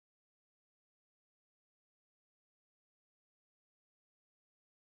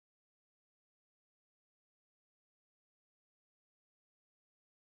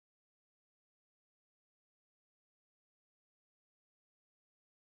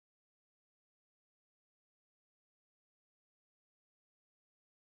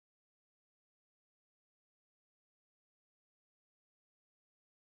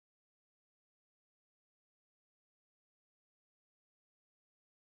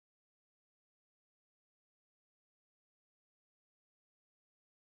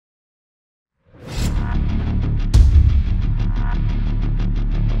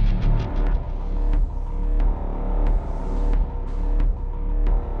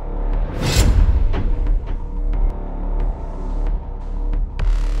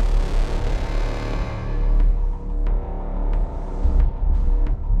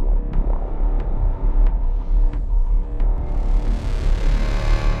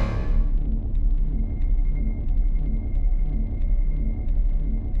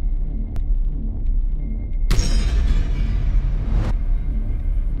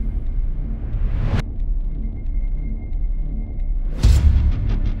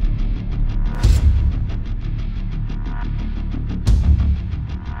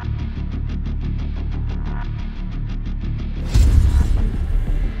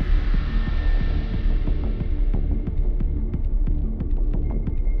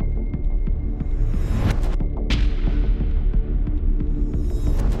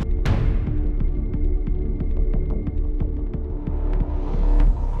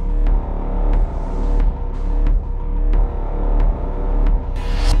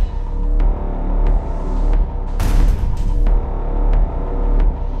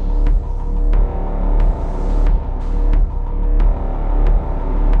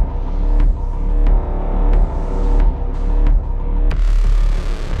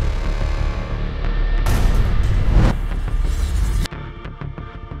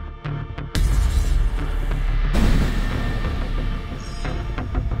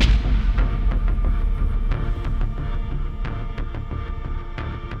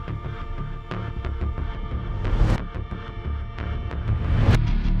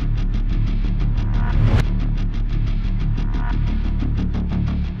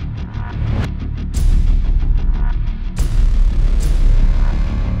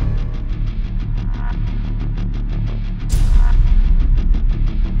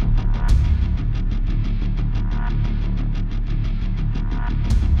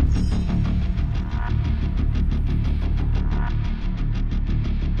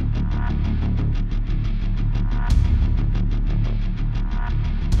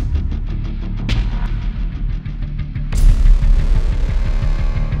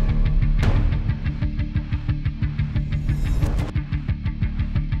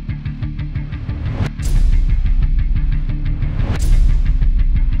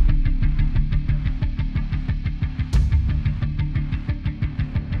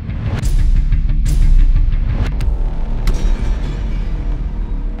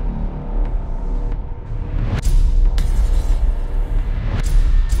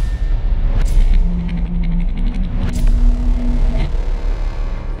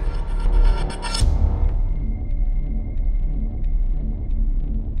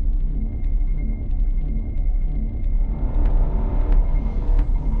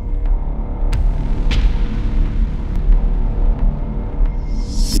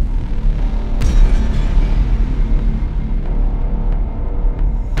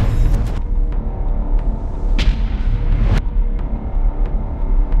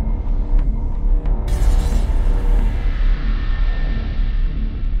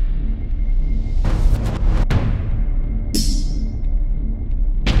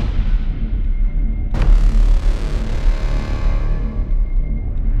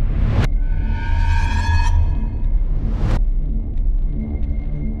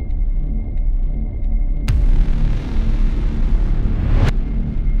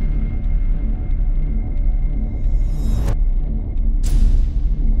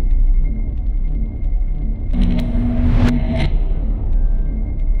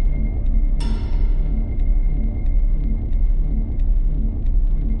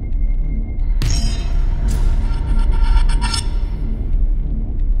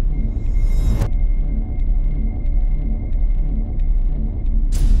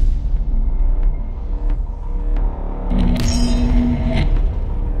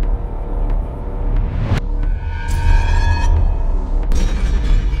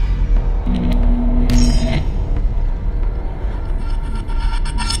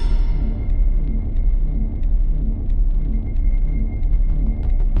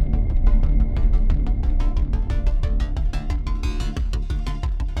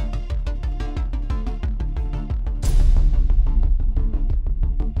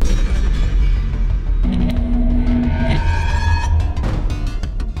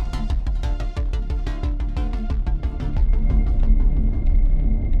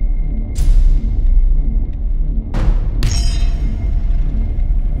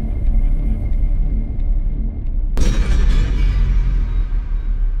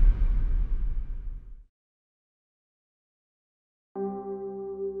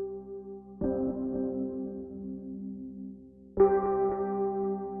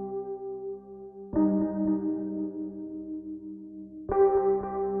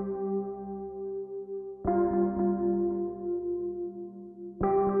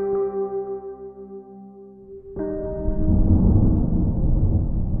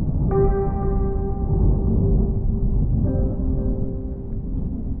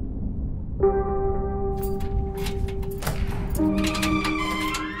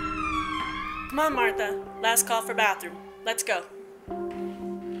Come on, Martha. Last call for bathroom. Let's go.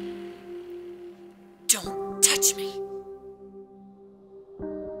 Don't touch me.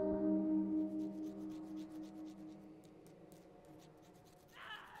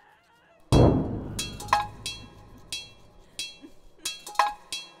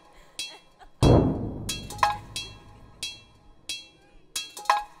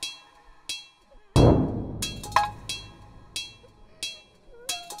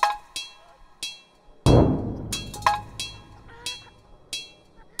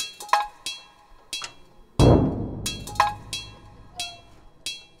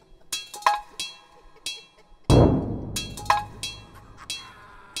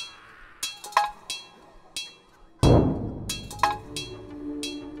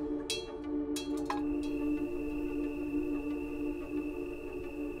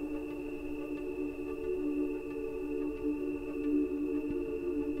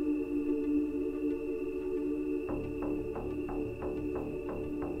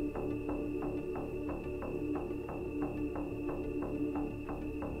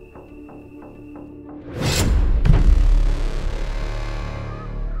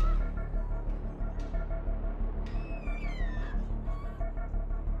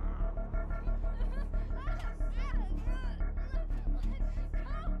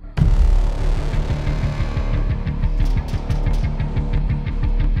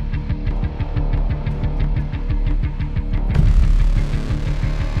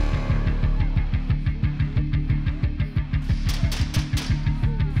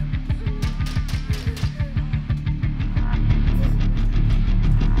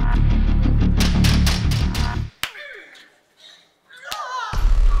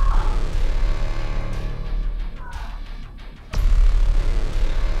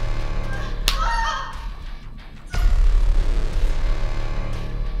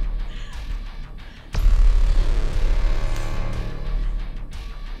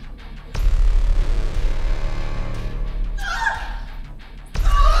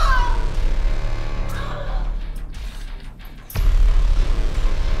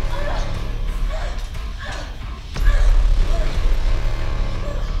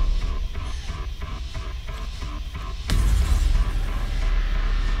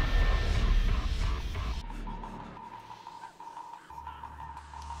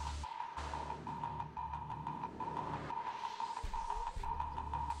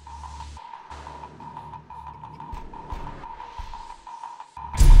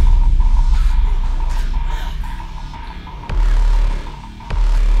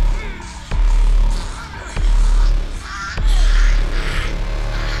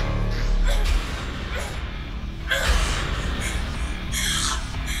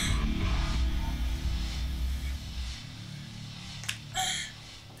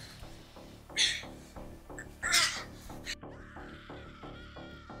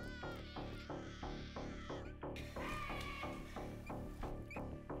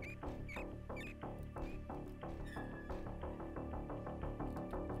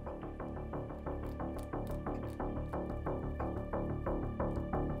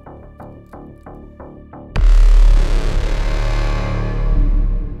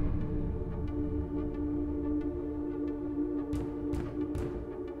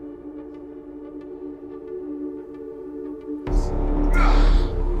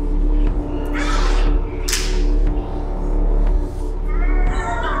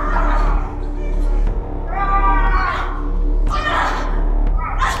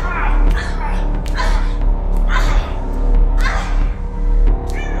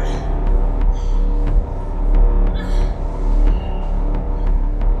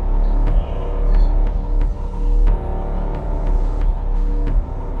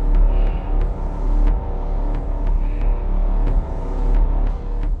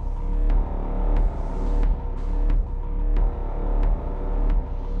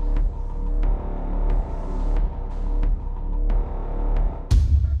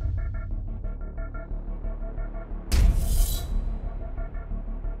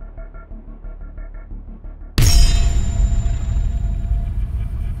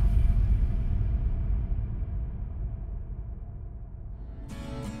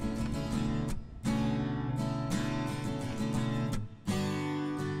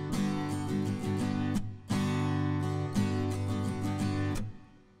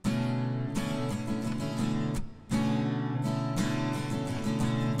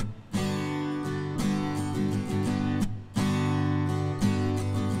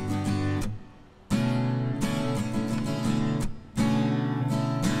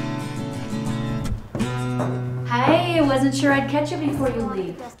 wasn't sure I'd catch you before you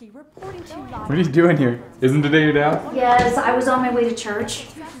leave. What are you doing here? Isn't today your day? Yes, I was on my way to church,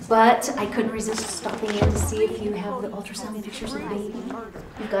 but I couldn't resist stopping in to see if you have the ultrasound pictures of the baby.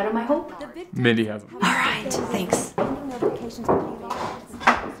 You got them, I hope? Mindy has them. All right, thanks.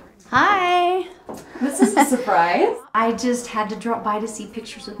 Hi. This is a surprise. I just had to drop by to see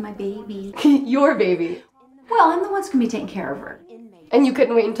pictures of my baby. Your baby. Well, I'm the one's gonna be taking care of her. And you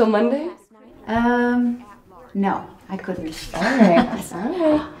couldn't wait until Monday? No, I couldn't.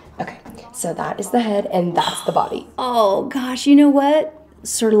 Alright. Okay, so that is the head and that's the body. Oh, gosh, you know what?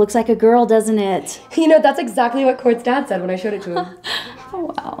 Sort of looks like a girl, doesn't it? You know, that's exactly what Court's dad said when I showed it to him.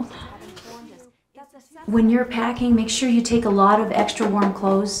 Oh, wow. When you're packing, make sure you take a lot of extra warm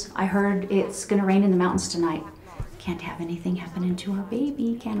clothes. I heard it's gonna rain in the mountains tonight. Can't have anything happening to our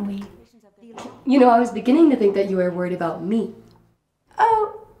baby, can we? You know, I was beginning to think that you were worried about me.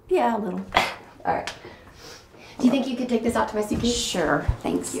 Oh, yeah, a little. Alright. Do you think you could take this out to my suitcase? Sure,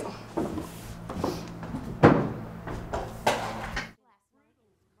 thanks. Thank you.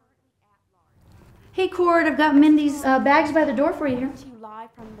 Hey, Cord, I've got Mindy's bags by the door for you here.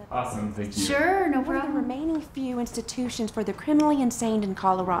 Awesome, thank you. Sure, no One of the problem. remaining few institutions for the criminally insane in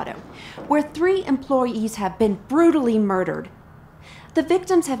Colorado, where 3 employees have been brutally murdered. The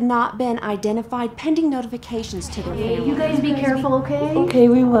victims have not been identified pending notifications to their Hey, families. you guys be careful, okay? Okay,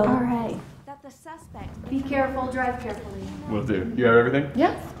 we will. All right. That the suspect Be careful, drive carefully. Will do. You have everything?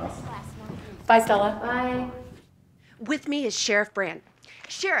 Yeah. Awesome. Bye, Stella. Bye. With me is Sheriff Brand.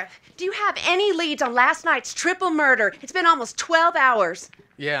 Sheriff, do you have any leads on last night's triple murder? It's been almost 12 hours.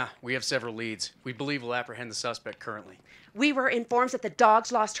 Yeah, we have several leads. We believe we'll apprehend the suspect currently. We were informed that the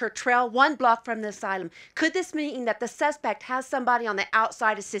dogs lost her trail 1 block from the asylum. Could this mean that the suspect has somebody on the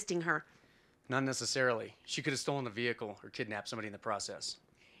outside assisting her? Not necessarily. She could have stolen the vehicle or kidnapped somebody in the process.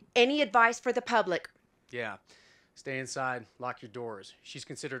 Any advice for the public? Yeah. Stay inside, lock your doors. She's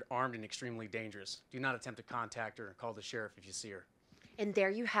considered armed and extremely dangerous. Do not attempt to contact her or call the sheriff if you see her. And there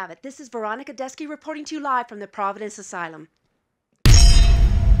you have it. This is Veronica Deskey reporting to you live from the Providence Asylum.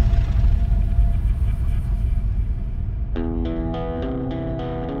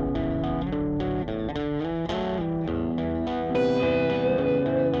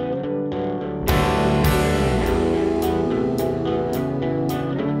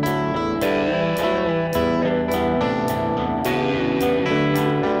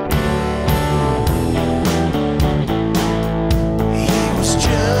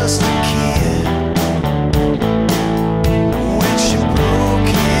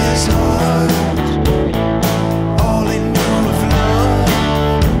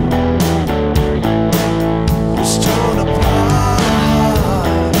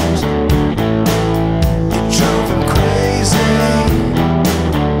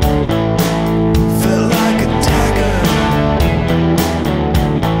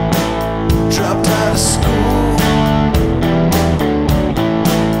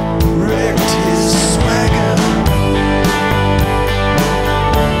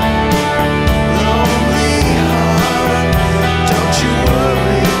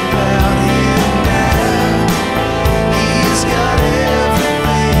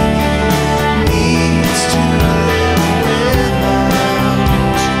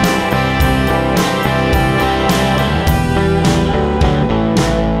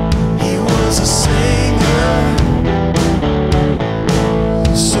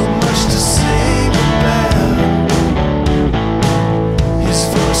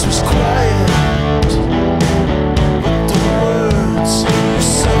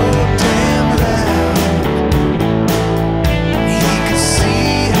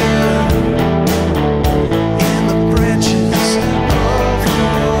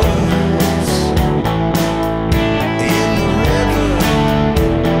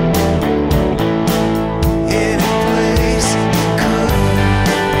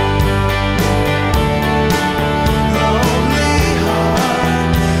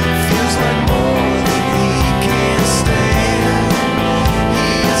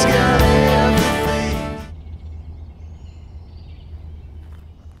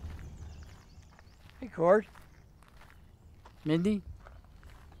 Cord? Mindy?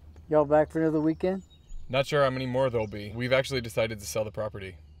 Y'all back for another weekend? Not sure how many more there'll be. We've actually decided to sell the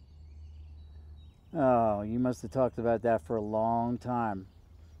property. Oh, you must have talked about that for a long time.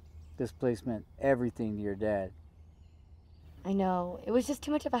 This place meant everything to your dad. I know. It was just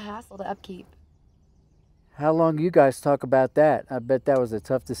too much of a hassle to upkeep. How long you guys talk about that? I bet that was a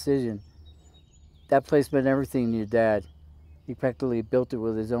tough decision. That place meant everything to your dad. He practically built it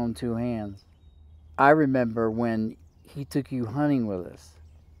with his own 2 hands. I remember when he took you hunting with us.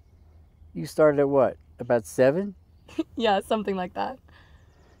 You started at what, about 7? Yeah, something like that.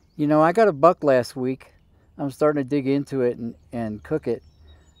 You know, I got a buck last week. I'm starting to dig into it and cook it.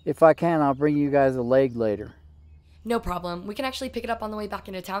 If I can, I'll bring you guys a leg later. No problem. We can actually pick it up on the way back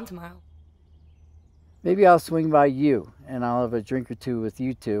into town tomorrow. Maybe I'll swing by you, and I'll have a drink or two with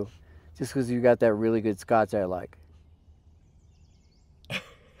you two, just because you got that really good scotch I like.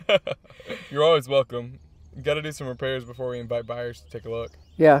 You're always welcome. You gotta do some repairs before we invite buyers to take a look.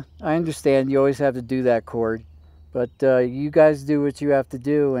 Yeah, I understand. You always have to do that, Cord. But you guys do what you have to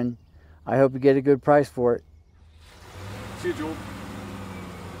do, and I hope you get a good price for it. See you, Joel.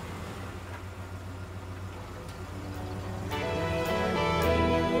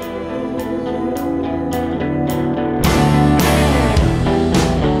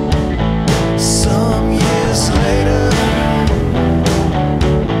 Some years later,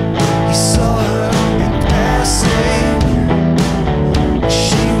 he saw her in passing.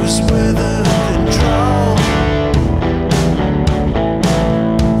 She was withered and drawn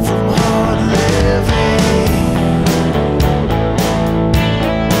from hard living.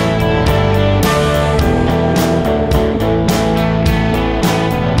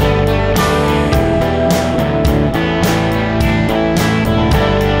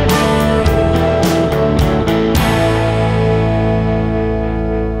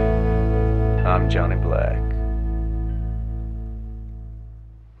 I'm Johnny Black.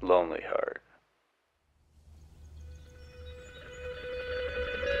 Lonely Heart.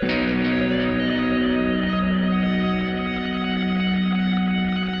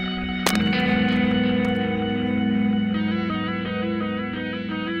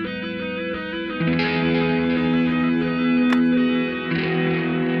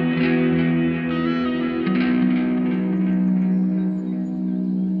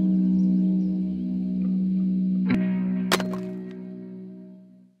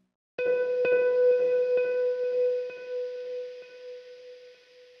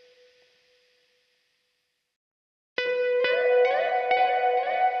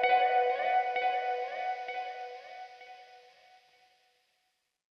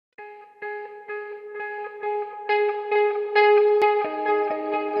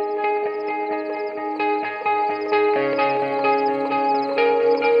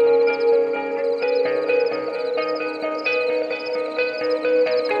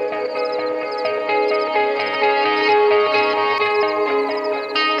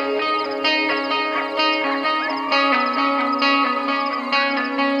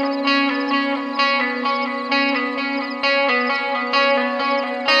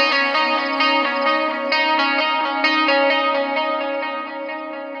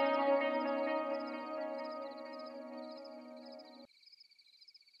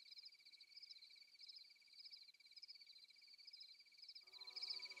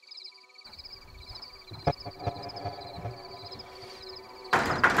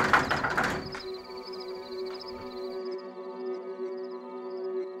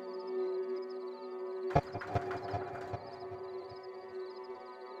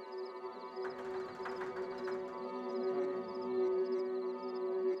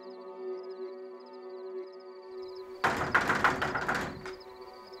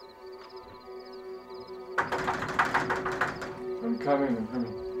 I'm coming.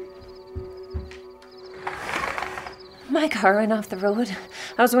 My car ran off the road.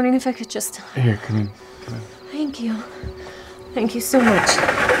 I was wondering if I could just... Here, come in. Thank you. Thank you so much.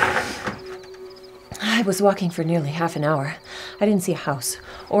 I was walking for nearly half an hour. I didn't see a house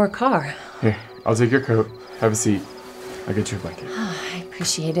or a car. Here, I'll take your coat. Have a seat. I'll get you a blanket. Oh, I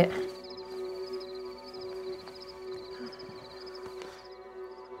appreciate it.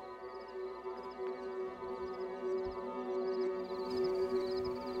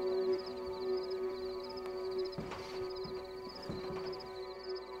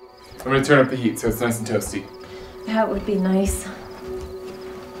 I'm gonna turn up the heat so it's nice and toasty. That would be nice.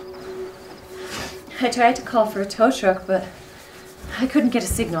 I tried to call for a tow truck, but I couldn't get a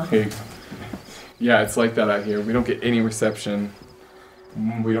signal. Here you go. Yeah, it's like that out here. We don't get any reception.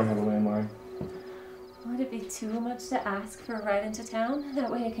 We don't have a landline. Would it be too much to ask for a ride into town?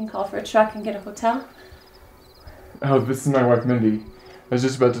 That way I can call for a truck and get a hotel? Oh, this is my wife, Mindy. I was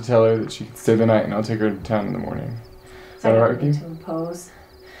just about to tell her that she could stay the night and I'll take her to town in the morning. Is that all right with you? I don't mean to impose.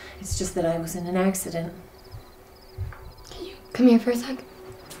 It's just that I was in an accident. Can you come here for a sec?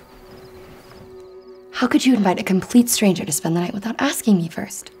 How could you invite a complete stranger to spend the night without asking me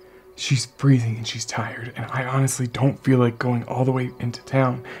first? She's freezing and she's tired, and I honestly don't feel like going all the way into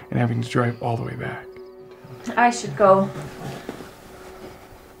town and having to drive all the way back. I should go.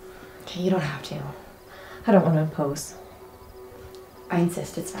 Okay, you don't have to. I don't want to impose. I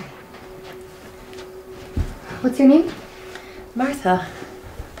insist, it's fine. What's your name? Martha.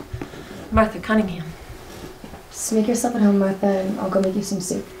 Martha Cunningham. Just make yourself at home, Martha, and I'll go make you some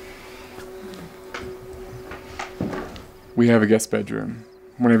soup. We have a guest bedroom.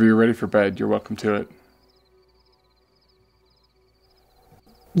 Whenever you're ready for bed, you're welcome to it.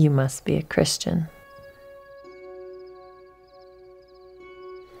 You must be a Christian.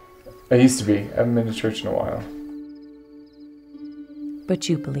 I used to be. I haven't been to church in a while. But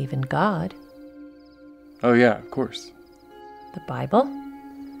you believe in God. Oh yeah, of course. The Bible?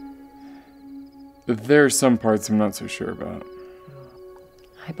 There are some parts I'm not so sure about.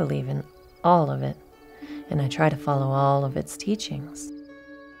 I believe in all of it, and I try to follow all of its teachings.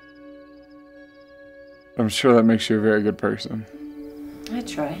 I'm sure that makes you a very good person. I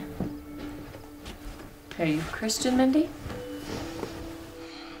try. Are you Christian, Mindy?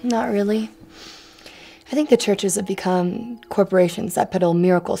 Not really. I think the churches have become corporations that peddle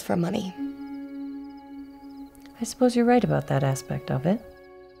miracles for money. I suppose you're right about that aspect of it.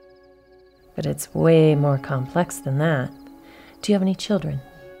 But it's way more complex than that. Do you have any children?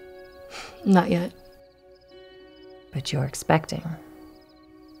 Not yet. But you're expecting.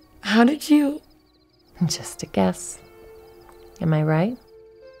 How did you? Just a guess. Am I right?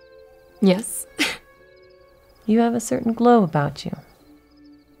 Yes. You have a certain glow about you.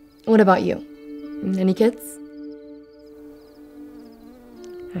 What about you? Any kids?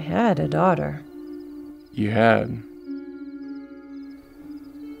 I had a daughter. You had?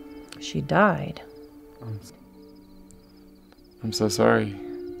 She died. I'm so sorry.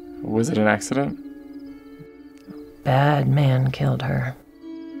 Was it an accident? Bad man killed her.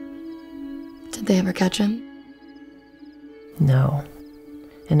 Did they ever catch him? No.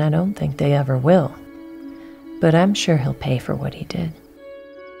 And I don't think they ever will. But I'm sure he'll pay for what he did.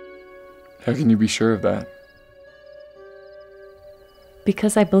 How can you be sure of that?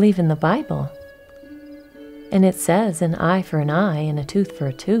 Because I believe in the Bible. And it says an eye for an eye and a tooth for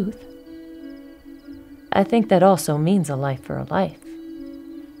a tooth. I think that also means a life for a life.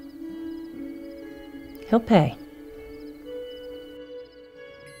 He'll pay.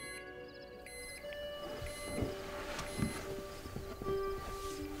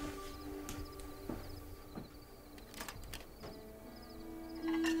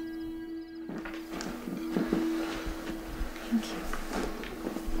 Thank you.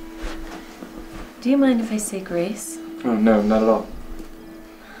 Do you mind if I say grace? Oh, no, not at all.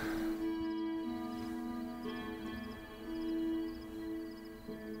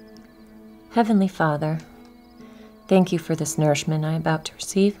 Heavenly Father, thank you for this nourishment I am about to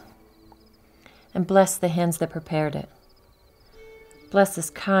receive, and bless the hands that prepared it. Bless this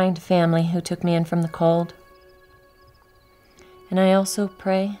kind family who took me in from the cold. And I also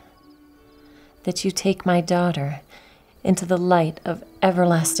pray that you take my daughter into the light of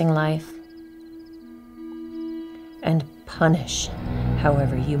everlasting life and punish,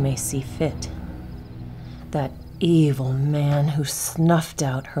 however you may see fit, that evil man who snuffed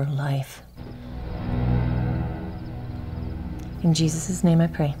out her life. In Jesus' name I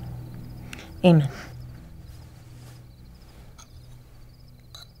pray. Amen.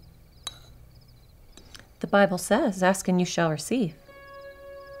 The Bible says, ask and you shall receive.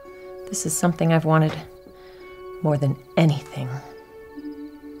 This is something I've wanted more than anything.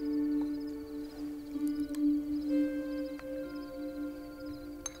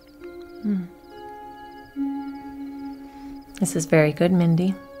 This is very good,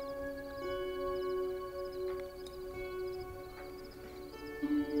 Mindy.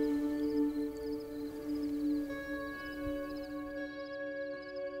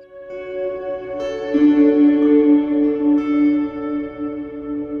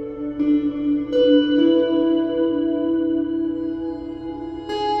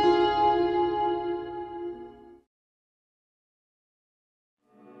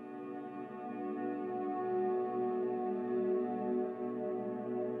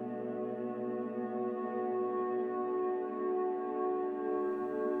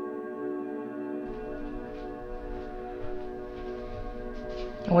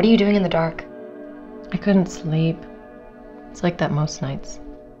 What are you doing in the dark? I couldn't sleep. It's like that most nights.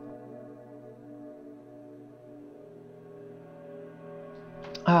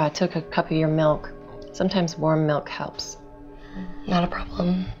 Oh, I took a cup of your milk. Sometimes warm milk helps. Not a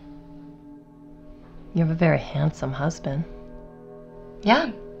problem. You have a very handsome husband.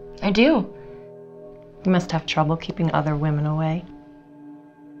 Yeah, I do. You must have trouble keeping other women away.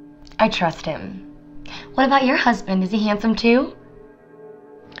 I trust him. What about your husband? Is he handsome too?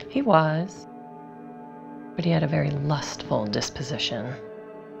 He was. But he had a very lustful disposition.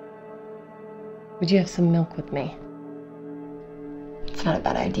 Would you have some milk with me? It's not a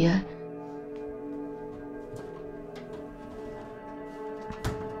bad idea.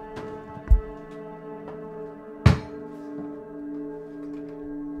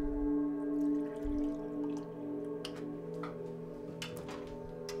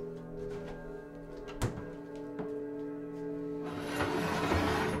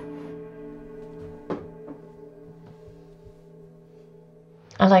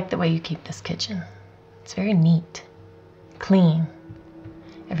 I like the way you keep this kitchen. It's very neat, clean,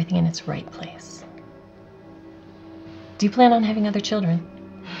 everything in its right place. Do you plan on having other children?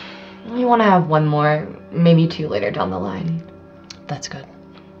 I want to have one more, maybe 2 later down the line. That's good.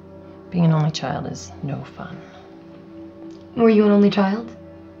 Being an only child is no fun. Were you an only child?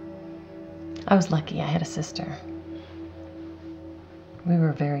 I was lucky. I had a sister. We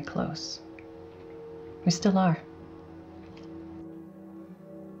were very close. We still are.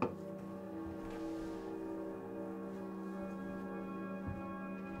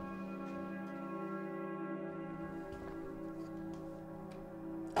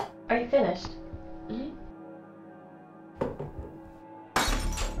 Are you finished? Mm-hmm.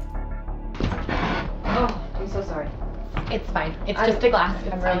 Oh, I'm so sorry. It's fine. It's just a glass.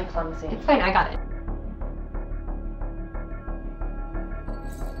 I'm really clumsy. It's fine. I got it.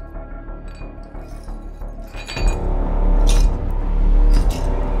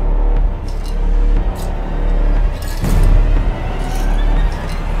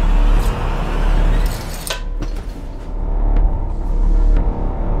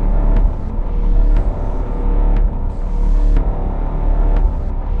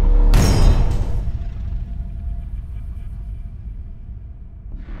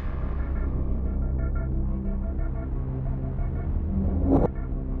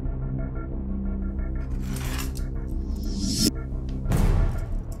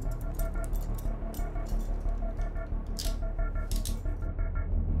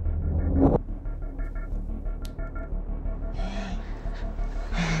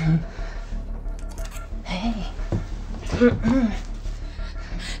 Hey.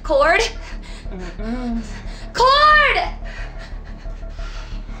 Cord? Cord!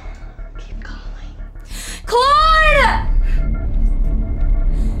 Keep calling. Cord!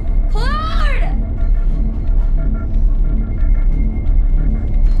 Cord!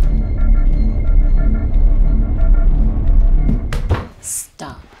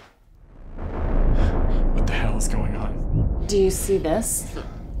 Stop. What the hell is going on? Do you see this?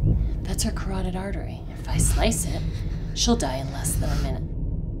 That's her carotid artery. If I slice it, she'll die in less than a minute.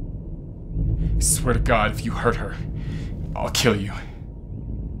 I swear to God, if you hurt her, I'll kill you.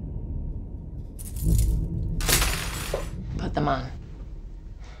 Put them on.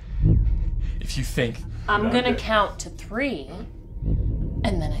 If you think... I'm gonna count to 3,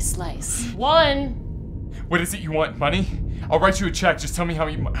 and then I slice. 1. What is it you want? Money? I'll write you a check. Just tell me how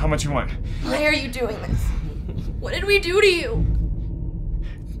much you want. Why are you doing this? What did we do to you?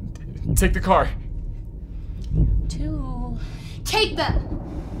 Take the car. 2. Take them!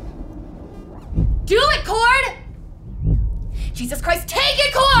 Do it, Cord! Jesus Christ, take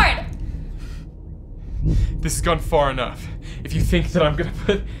it, Cord! This has gone far enough. If you think that I'm gonna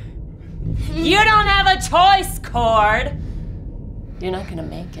put... You don't have a choice, Cord! You're not gonna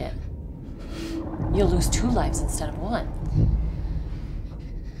make it. You'll lose 2 lives instead of 1.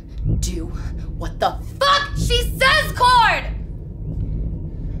 Do what the fuck she says, Cord!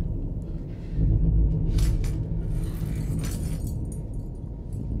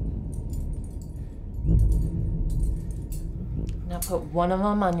 Now put one of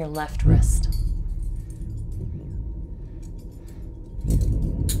them on your left wrist.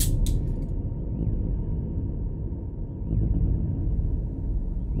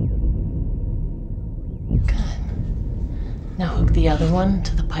 Good. Now hook the other one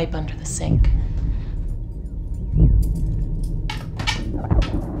to the pipe under the sink.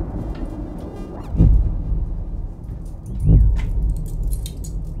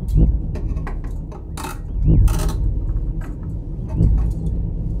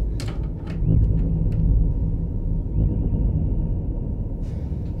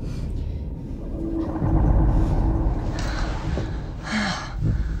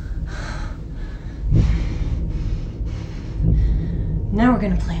 Now we're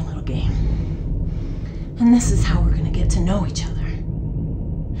gonna play a little game. And this is how we're gonna get to know each other.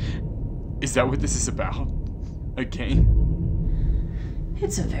 Is that what this is about? A game?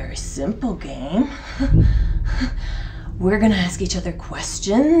 It's a very simple game. We're gonna ask each other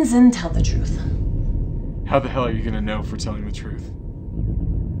questions and tell the truth. How the hell are you gonna know if we're telling the truth?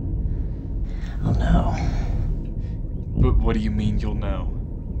 I'll know. But what do you mean you'll know?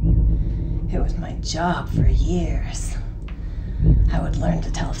 It was my job for years. I would learn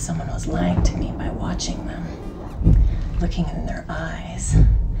to tell if someone was lying to me by watching them, looking in their eyes,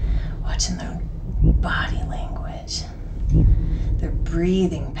 watching their body language, their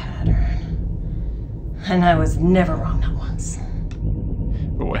breathing pattern. And I was never wrong, not once.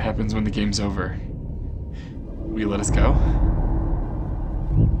 But what happens when the game's over? Will you let us go?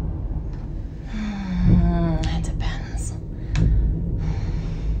 It depends.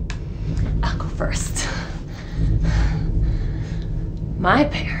 first. My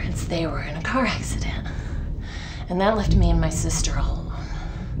parents, they were in a car accident. And that left me and my sister all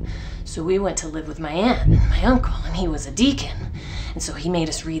alone. So we went to live with my aunt and my uncle, and he was a deacon. And so he made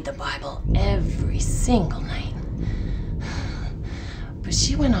us read the Bible every single night. But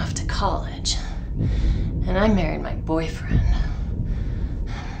she went off to college, and I married my boyfriend.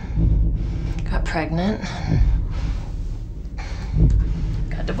 Got pregnant,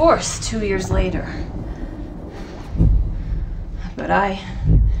 got divorced 2 years later. But I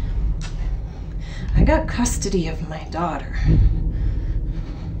got custody of my daughter.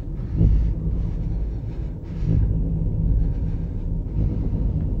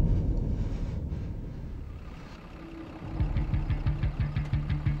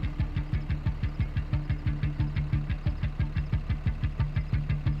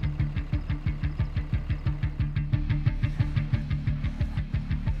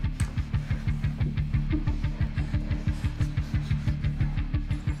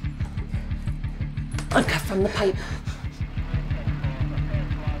 Uncut from the pipe.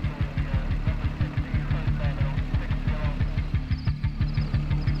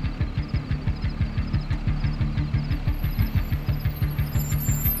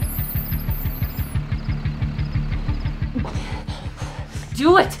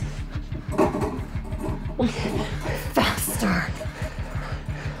 Do it! Faster.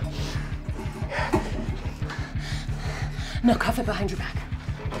 No, cuff it behind your back.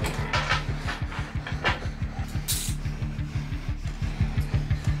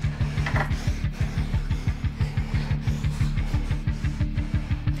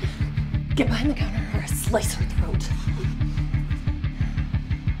 Get behind the counter or I'll slice her throat.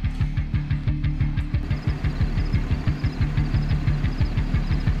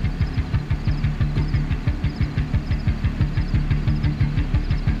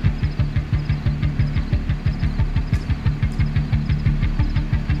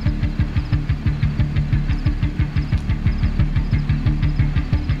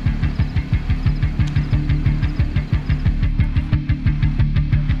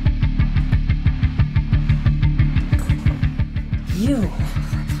 You're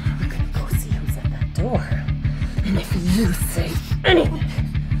gonna go see who's at that door. And if you say anything,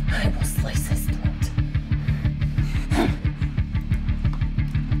 I will slice his throat.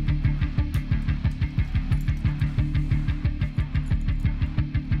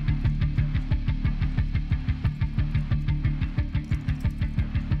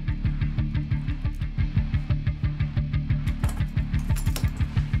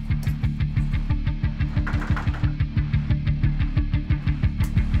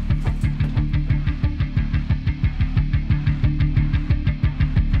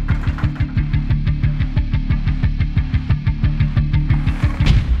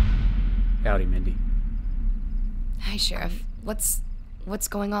 Howdy, Mindy. Hi, Sheriff. What's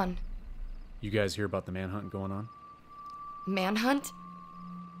going on? You guys hear about the manhunt going on? Manhunt?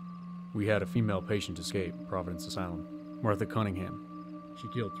 We had a female patient escape, Providence Asylum. Martha Cunningham. She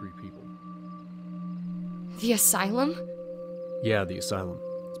killed 3 people. The asylum? Yeah, the asylum.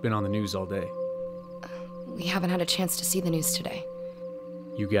 It's been on the news all day. We haven't had a chance to see the news today.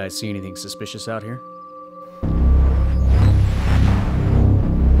 You guys see anything suspicious out here?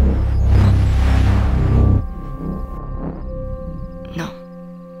 No.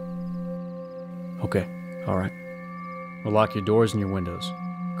 Okay, all right. We'll lock your doors and your windows.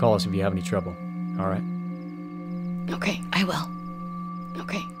 Call us if you have any trouble, all right? Okay, I will.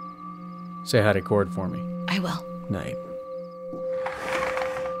 Okay, Say hi to Cord for me. I will. Night.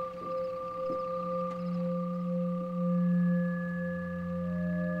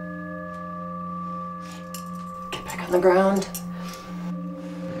 Get back on the ground.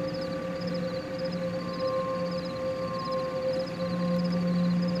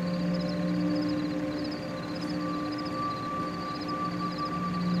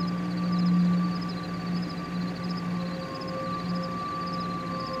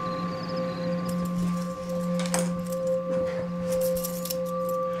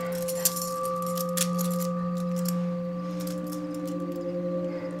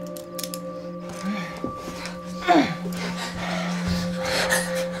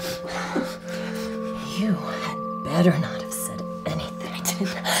 You had better not have said anything.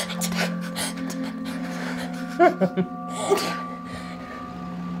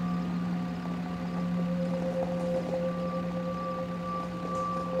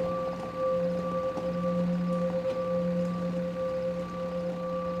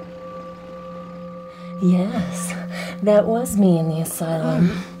 Yes, that was me in the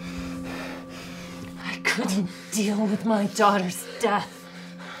asylum. I couldn't deal with my daughter's death.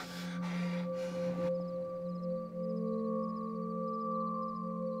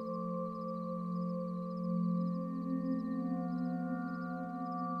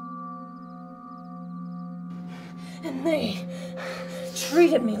 And they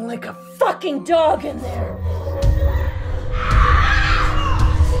treated me like a fucking dog in there.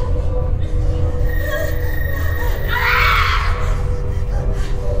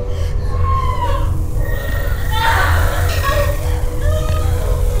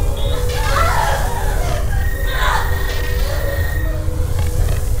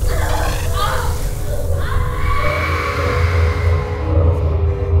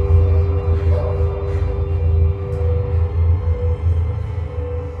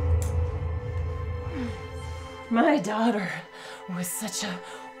 My daughter was such a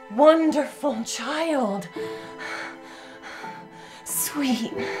wonderful child.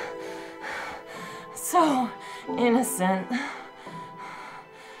 Sweet. So innocent.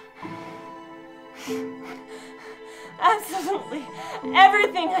 Absolutely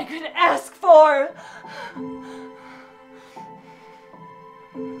everything I could ask for.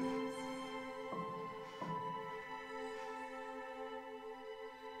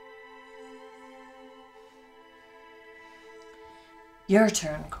 Your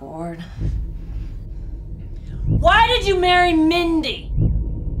turn, Cord. Why did you marry Mindy?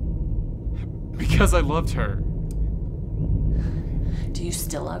 Because I loved her. Do you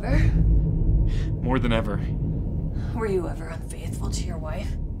still love her? More than ever. Were you ever unfaithful to your wife?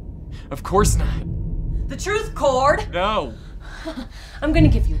 Of course not. The truth, Cord! No. I'm gonna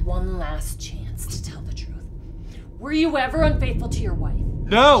give you one last chance to tell the truth. Were you ever unfaithful to your wife?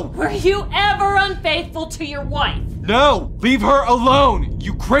 No! Were you ever unfaithful to your wife? No! Leave her alone!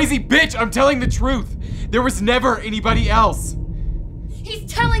 You crazy bitch! I'm telling the truth! There was never anybody else!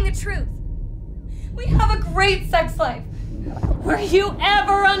 He's telling the truth! We have a great sex life! Were you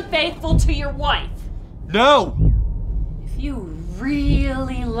ever unfaithful to your wife? No! If you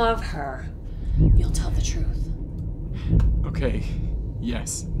really love her, you'll tell the truth. Okay,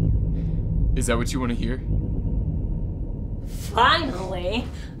 yes. Is that what you want to hear? Finally!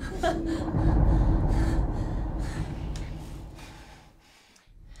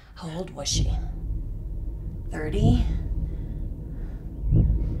 How old was she? 30?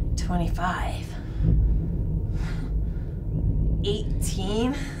 25?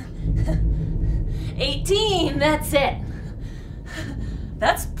 18? 18, that's it.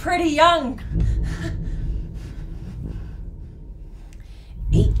 That's pretty young.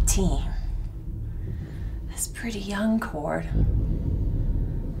 18. That's pretty young, Cord.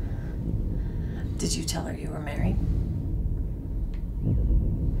 Did you tell her you were married?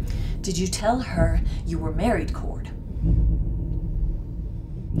 Did you tell her you were married, Cord?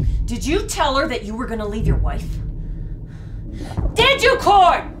 Did you tell her that you were gonna leave your wife? Did you,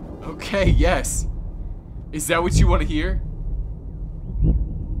 Cord? Okay, yes. Is that what you want to hear?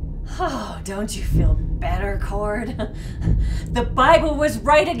 Oh, don't you feel better, Cord? The Bible was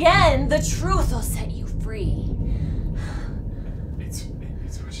right again. The truth will set you free. It's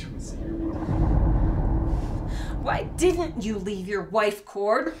what she was saying. Why didn't you leave your wife,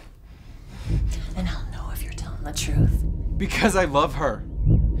 Cord? And I'll know if you're telling the truth. Because I love her.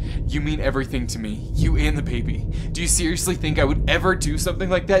 You mean everything to me, you and the baby. Do you seriously think I would ever do something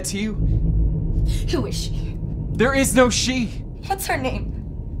like that to you? Who is she? There is no she. What's her name?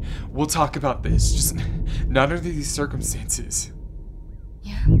 We'll talk about this, just not under these circumstances.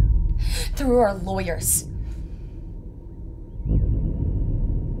 Yeah, through our lawyers.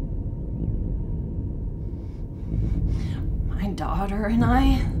 My daughter and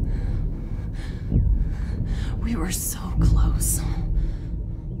I, we were so close.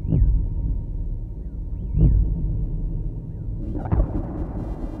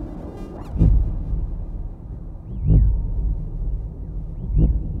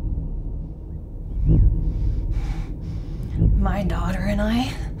 My daughter and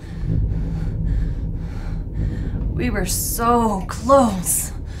I, we were so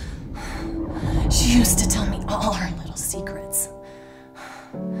close. She used to tell me all her little secrets.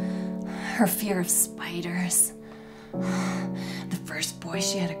 Her fear of spiders. The first boy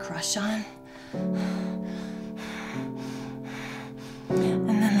she had a crush on. And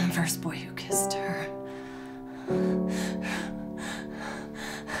then the first boy who kissed her.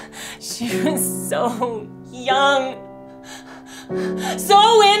 She was so young.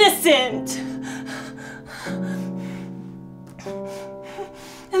 So innocent!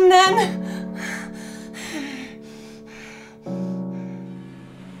 And then...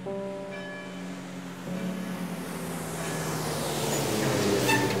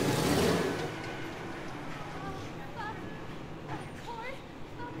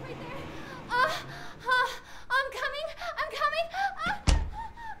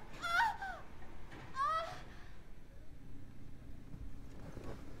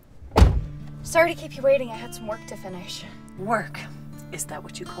 Sorry to keep you waiting. I had some work to finish. Work? Is that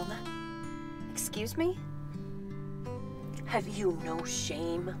what you call that? Excuse me? Have you no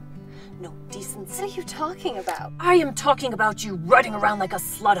shame? No decency? What are you talking about? I am talking about you running around like a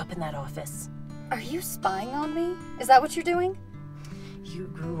slut up in that office. Are you spying on me? Is that what you're doing? You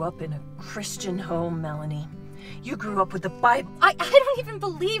grew up in a Christian home, Melanie. You grew up with the Bible. I don't even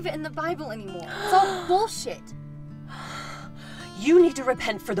believe in the Bible anymore. It's all bullshit. You need to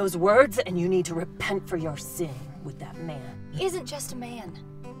repent for those words, and you need to repent for your sin with that man. He isn't just a man.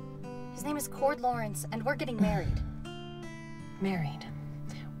 His name is Cord Lawrence, and we're getting married. Married?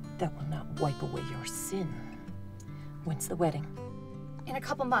 That will not wipe away your sin. When's the wedding? In a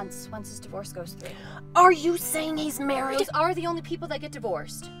couple months, once his divorce goes through. Are you saying he's married? Those are the only people that get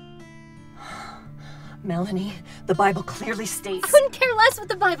divorced. Melanie, the Bible clearly states... I couldn't care less what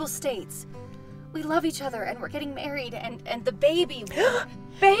the Bible states. We love each other, and we're getting married, and the baby...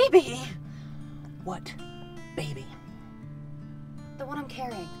 Baby? What baby? The one I'm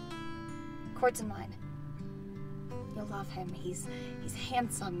carrying. Cord's and mine. You'll love him. He's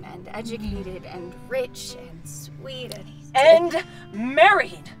handsome and educated and rich and sweet and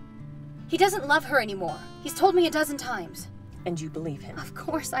married. He doesn't love her anymore. He's told me a dozen times. And you believe him? Of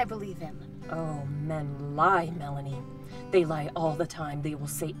course I believe him. Oh, men lie, Melanie. They lie all the time. They will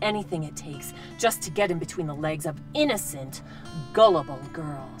say anything it takes just to get in between the legs of innocent, gullible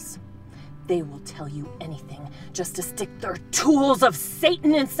girls. They will tell you anything just to stick their tools of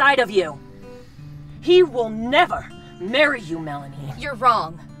Satan inside of you. He will never marry you, Melanie. You're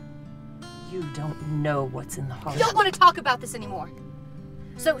wrong. You don't know what's in the heart. I don't want to talk about this anymore.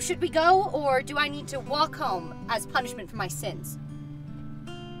 So should we go, or do I need to walk home as punishment for my sins?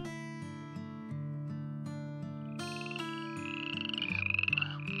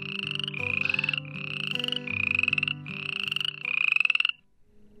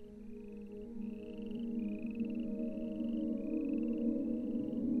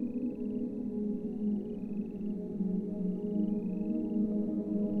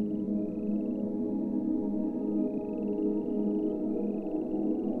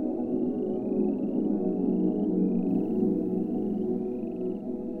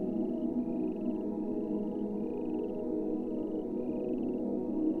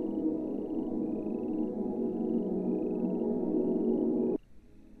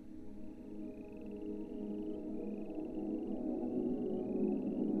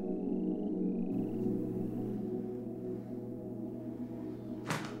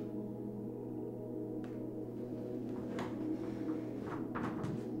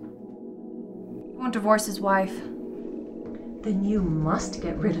 Won't divorce his wife. Then you must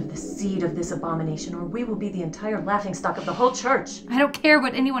get rid of the seed of this abomination, or we will be the entire laughingstock of the whole church. I don't care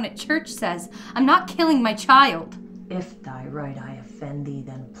what anyone at church says. I'm not killing my child. If thy right eye offend thee,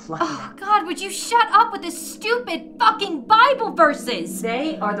 then pluck it out. God, would you shut up with this stupid fucking Bible verses?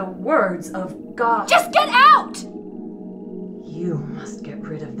 They are the words of God. Just get out! You must get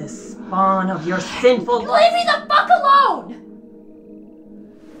rid of this spawn of your sinful life. Leave me the fuck alone!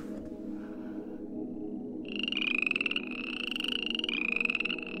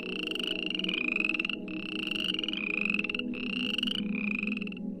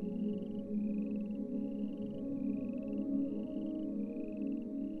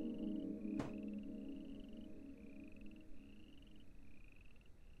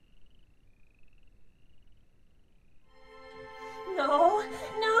 No,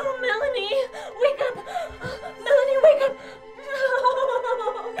 no, Melanie, wake up! Melanie, wake up! No!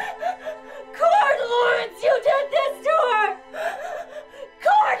 Cord Lawrence, you did this to her!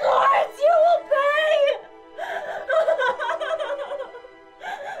 Cord Lawrence, you will pay!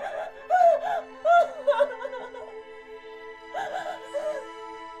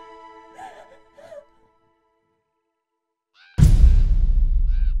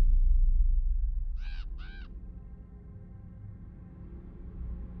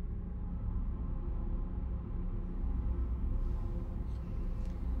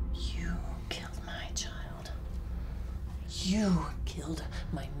 You killed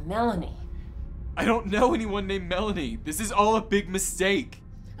my Melanie. I don't know anyone named Melanie. This is all a big mistake.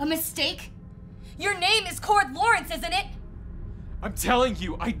 A mistake? Your name is Cord Lawrence, isn't it? I'm telling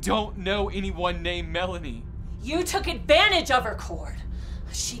you, I don't know anyone named Melanie. You took advantage of her, Cord.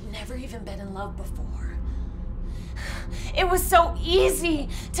 She'd never even been in love before. It was so easy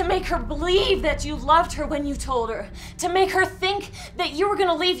to make her believe that you loved her when you told her. To make her think that you were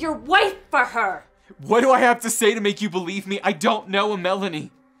gonna leave your wife for her. What do I have to say to make you believe me? I don't know a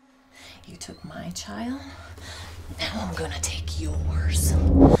Melanie. You took my child, now I'm gonna take yours.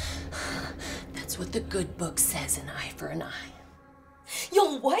 That's what the good book says, an eye for an eye.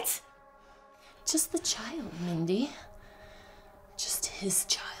 You'll what? Just the child, Mindy. Just his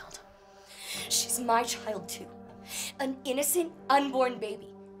child. She's my child too. An innocent, unborn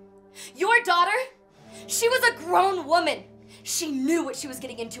baby. Your daughter? She was a grown woman. She knew what she was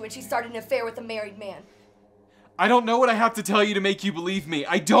getting into when she started an affair with a married man. I don't know what I have to tell you to make you believe me.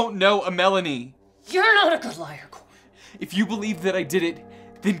 I don't know a Melanie. You're not a good liar, Cord. If you believe that I did it,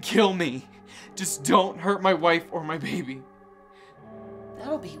 then kill me. Just don't hurt my wife or my baby.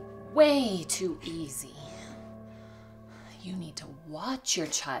 That'll be way too easy. You need to watch your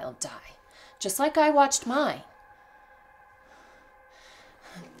child die, just like I watched mine.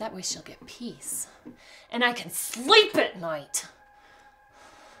 That way she'll get peace, and I can sleep at night.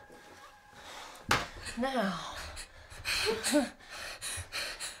 Now,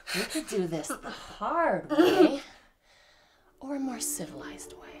 we could do this the hard way, or a more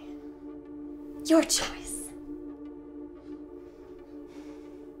civilized way. Your choice.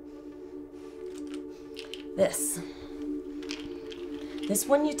 This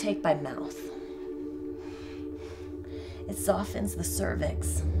one you take by mouth. It softens the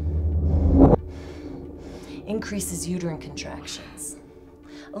cervix, increases uterine contractions,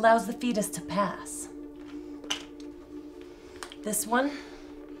 allows the fetus to pass. This one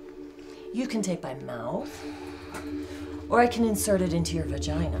you can take by mouth, or I can insert it into your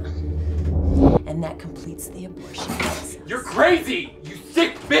vagina, and that completes the abortion process. You're crazy, you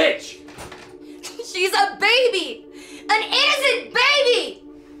sick bitch! She's a baby! An innocent baby!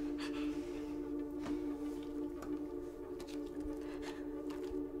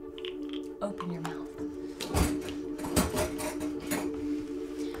 Open your mouth.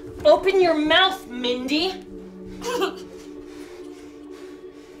 Open your mouth, Mindy!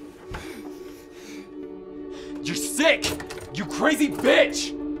 You're sick! You crazy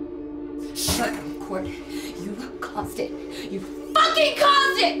bitch! Shut up, Cord. You caused it. You fucking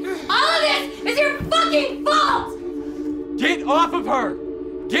caused it! All of this is your fucking fault! Get off of her!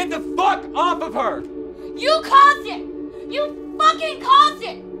 Get the fuck off of her! You caused it! You fucking caused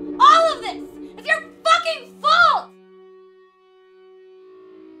it! All of this is your fucking fault!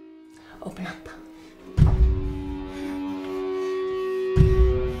 Open up.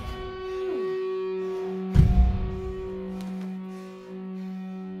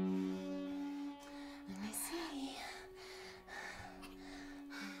 Let me see.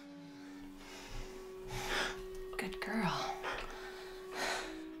 Good girl.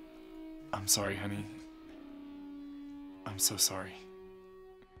 I'm sorry, honey. I'm so sorry.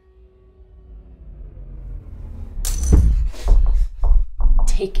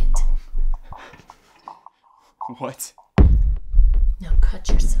 Take it. What? Now cut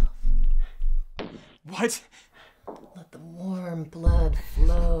yourself. What? Let the warm blood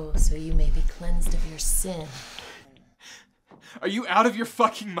flow so you may be cleansed of your sin. Are you out of your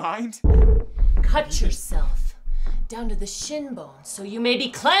fucking mind? Cut yourself down to the shin bone so you may be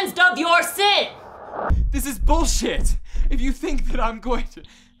cleansed of your sin. This is bullshit. If you think that I'm going to...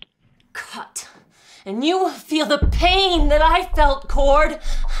 Cut. And you will feel the pain that I felt, Cord.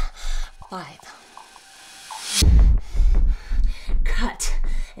 5. Cut.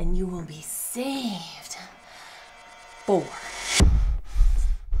 And you will be saved. 4.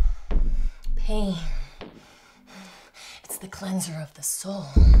 Pain. It's the cleanser of the soul.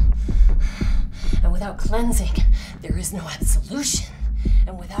 And without cleansing, there is no absolution.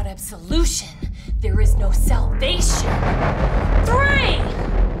 And without absolution, there is no salvation. 3!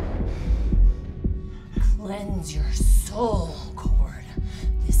 Cleanse your soul, Cord.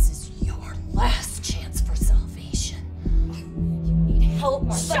 This is your last chance for salvation. You need help,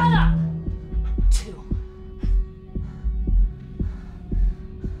 Martha. Shut up! 2.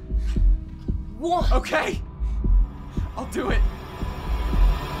 1. Okay! I'll do it.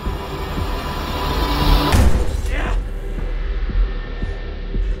 Yeah.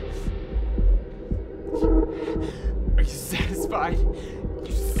 Are you satisfied?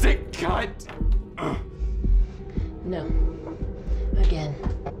 You sick cunt! No. Again.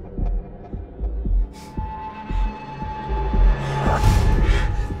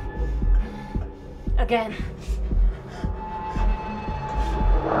 Again.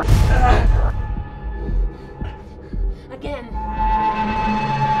 Again.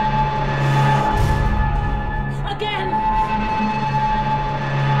 Again.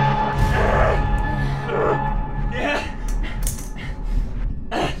 Yeah.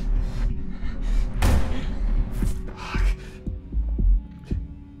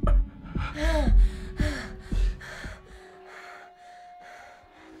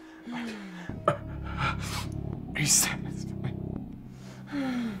 Are you satisfied?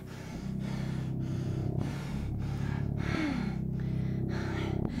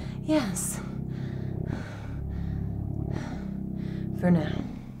 Yes, For now.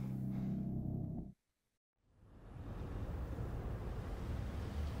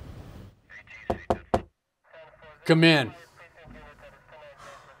 Come in.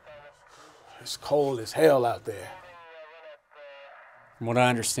 It's cold as hell out there. From what I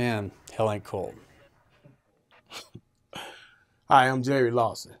understand, hell ain't cold. Hi, I'm Jerry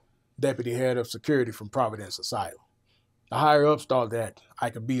Lawson, Deputy Head of Security from Providence Asylum. The higher-ups thought that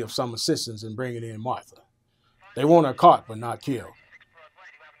I could be of some assistance in bringing in Martha. They want her caught but not killed.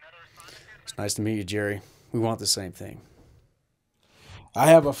 It's nice to meet you, Jerry. We want the same thing. I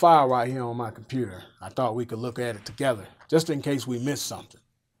have a file right here on my computer. I thought we could look at it together, just in case we missed something.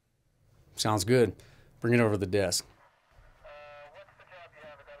 Sounds good. Bring it over to the desk.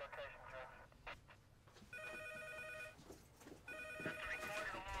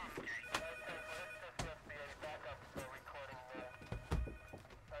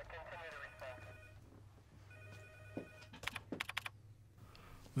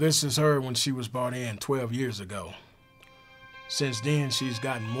 This is her when she was brought in 12 years ago. Since then, she's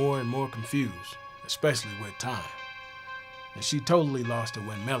gotten more and more confused, especially with time. And she totally lost it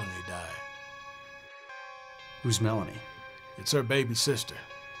when Melanie died. Who's Melanie? It's her baby sister.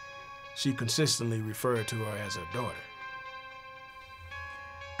 She consistently referred to her as her daughter.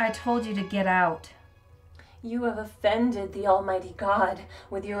 I told you to get out. You have offended the Almighty God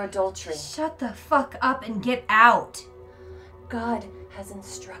with your adultery. Shut the fuck up and get out. God has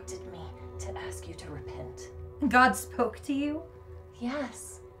instructed me to ask you to repent. God spoke to you?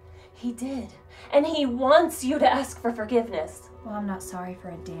 Yes, he did. And he wants you to ask for forgiveness. Well, I'm not sorry for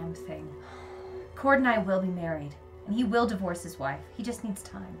a damn thing. Cord and I will be married, and he will divorce his wife. He just needs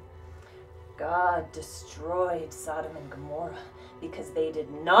time. God destroyed Sodom and Gomorrah because they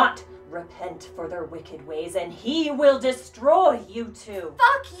did not repent for their wicked ways, and he will destroy you too.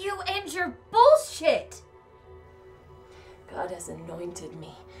 Fuck you and your bullshit! God has anointed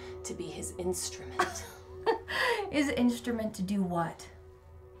me to be his instrument. His instrument to do what?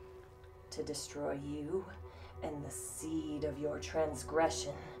 To destroy you and the seed of your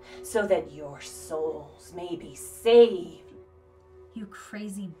transgression, so that your souls may be saved. You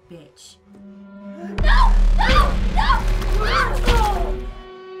crazy bitch. No! No! No! No!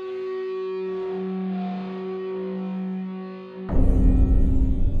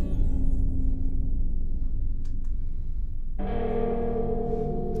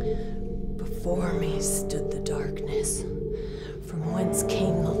 Before me stood the darkness, from whence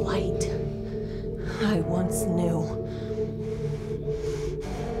came the light. I once knew,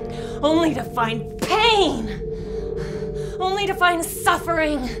 only to find pain, only to find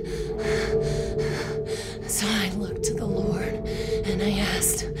suffering. So I looked to the Lord and I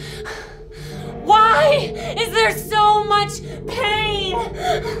asked, why is there so much pain?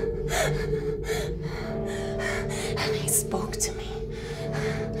 And he spoke to me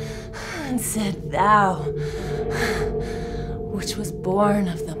and said, thou, which was born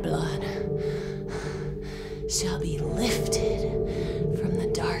of the blood, shall be lifted from the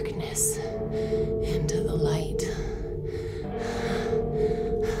darkness into the light.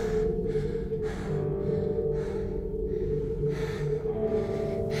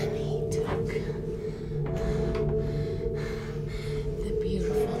 And he took the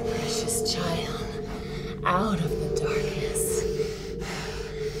beautiful, precious child out of the darkness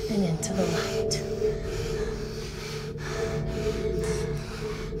and into the light.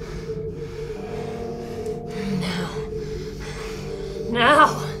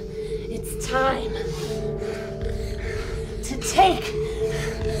 Now, it's time to take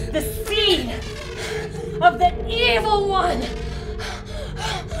the seed of the evil one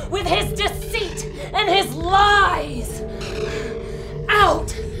with his deceit and his lies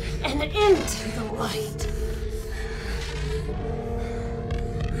out and into the light.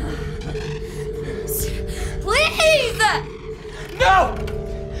 Please! No!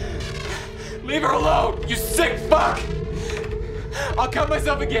 Leave her alone, you sick fuck! I'll cut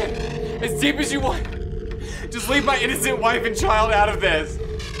myself again, as deep as you want. Just leave my innocent wife and child out of this.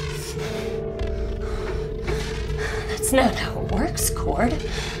 That's not how it works, Cord.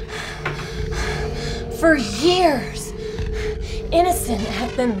 For years, innocent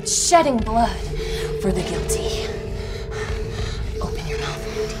have been shedding blood for the guilty. Open your mouth,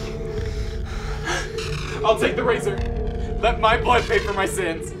 Mindy. I'll take the razor. Let my blood pay for my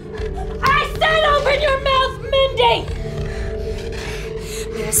sins. I said open your mouth, Mindy!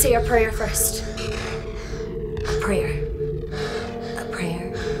 I'm gonna say a prayer first. A prayer. A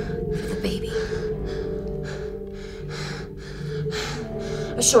prayer for the baby.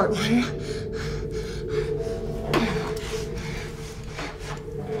 A short one.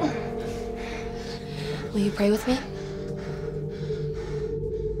 Will you pray with me?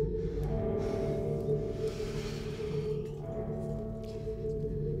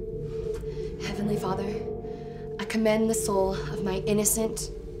 Heavenly Father, I commend the soul of my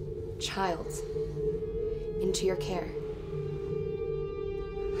innocent child into your care.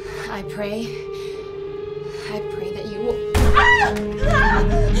 I pray that you will...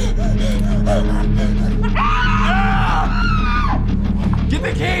 Get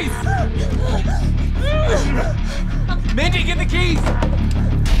the keys! Mindy, get the keys!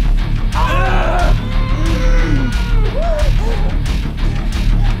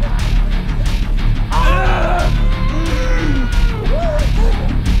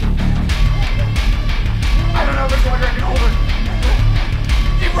 I don't know which one I can hold her.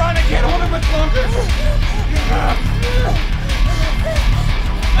 Keep running, I can't hold her much longer.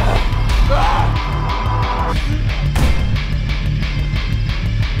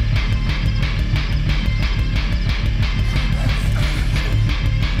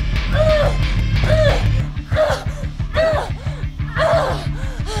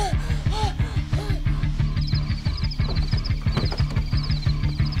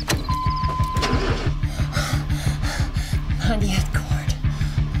 Not yet, Cord.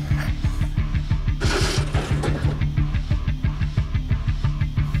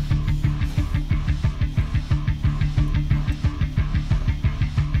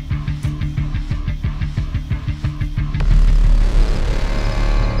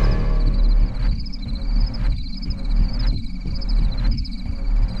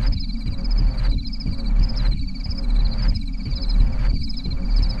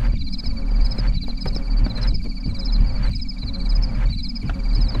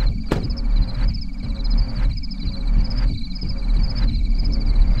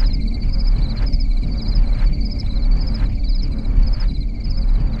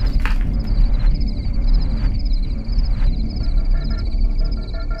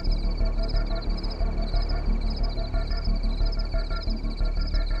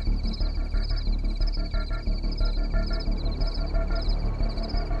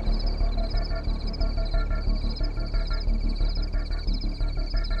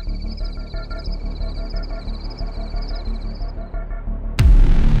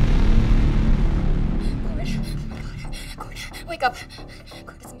 Wake up.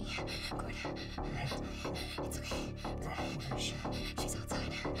 Cord, it's me. Cord. It's okay. Where is she? She's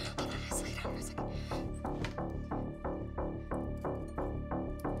outside. Hold on, just lay down for a second.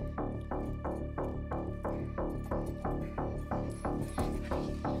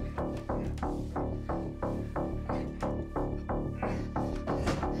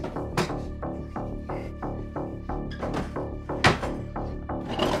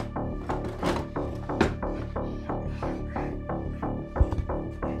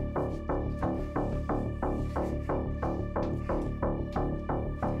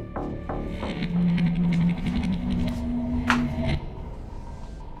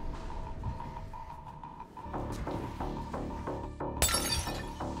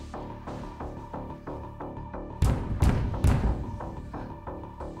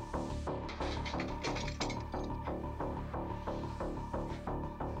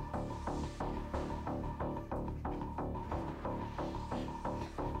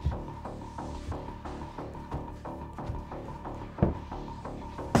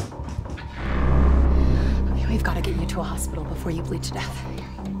 We've got to get you to a hospital before you bleed to death.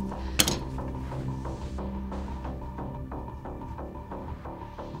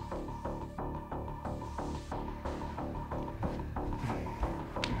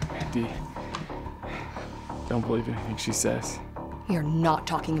 Mandy, don't believe anything she says. We are not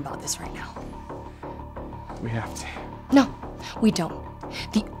talking about this right now. We have to. No, we don't.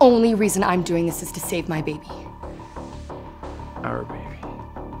 The only reason I'm doing this is to save my baby. Our baby.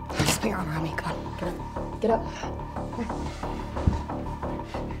 Just put your arm around me. Come on, get up. Get up.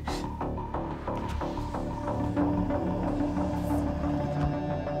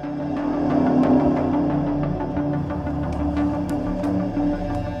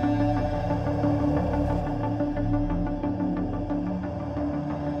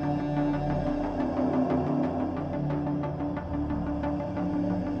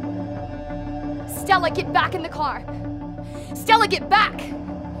 Stella, get back in the car. Stella, get back.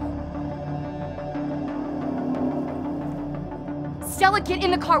 Stella, get in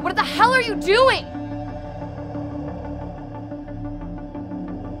the car. What the hell are you doing?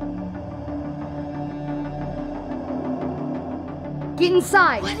 Get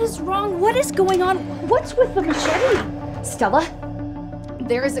inside. What is wrong? What is going on? What's with the machete? Stella,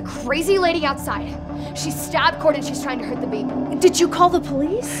 there is a crazy lady outside. She stabbed Cord and she's trying to hurt the baby. Did you call the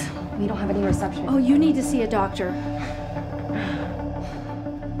police? We don't have any reception. Oh, you need to see a doctor.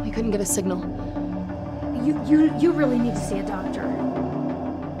 We couldn't get a signal. You really need to see a doctor.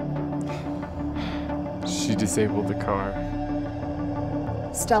 She disabled the car.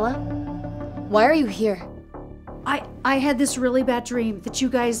 Stella, why are you here? I had this really bad dream that you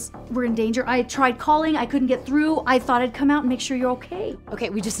guys were in danger. I tried calling, I couldn't get through. I thought I'd come out and make sure you're okay.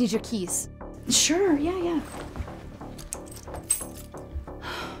 Okay, we just need your keys. Sure, yeah.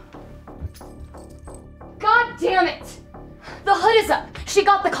 God damn it! The hood is up. She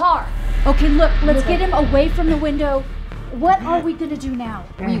got the car. Okay, look, let's get him away from the window. What are we gonna do now?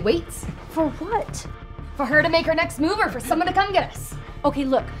 We wait. For what? For her to make her next move or for someone to come get us. Okay,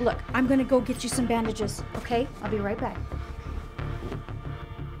 look, I'm gonna go get you some bandages, okay? I'll be right back.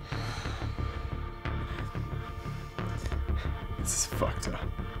 This is fucked up.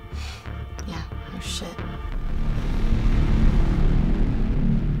 Yeah, no shit.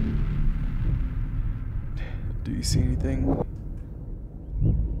 Do you see anything?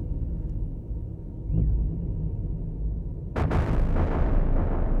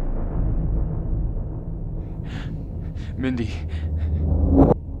 Mindy.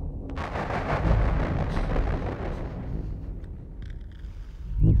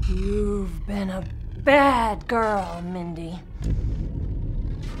 You've been a bad girl, Mindy.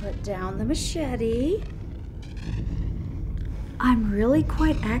 Put down the machete. I'm really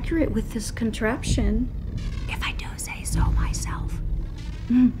quite accurate with this contraption, if I do say so myself.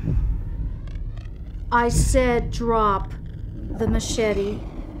 I said drop the machete.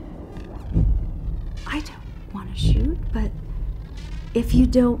 I don't want to shoot, but if you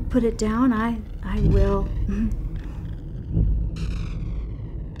don't put it down, I will.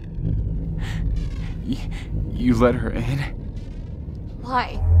 You let her in?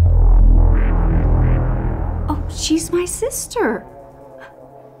 Why? Oh, she's my sister.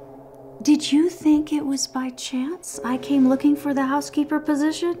 Did you think it was by chance I came looking for the housekeeper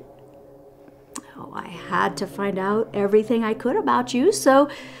position? Oh, I had to find out everything I could about you, so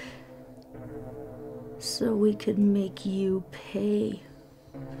we could make you pay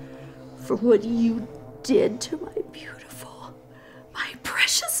for what you did to my beautiful, my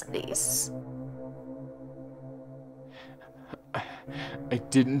precious niece. I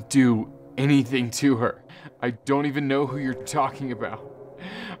didn't do anything to her. I don't even know who you're talking about.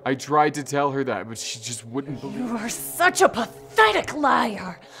 I tried to tell her that, but she just wouldn't believe it. You are such a pathetic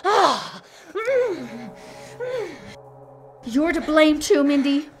liar. You're to blame too,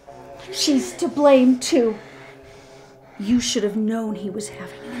 Mindy. She's to blame too. You should have known he was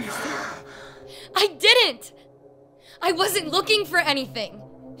having an affair. I didn't! I wasn't looking for anything.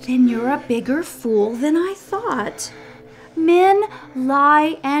 Then you're a bigger fool than I thought. Men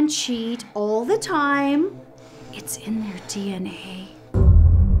lie and cheat all the time. It's in their DNA.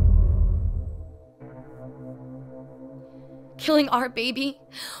 Killing our baby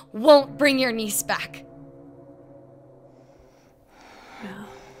won't bring your niece back. Well,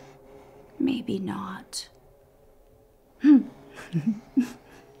 maybe not.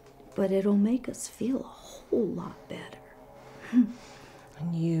 But it'll make us feel a whole lot better.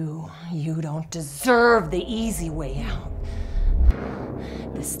 And you don't deserve the easy way out.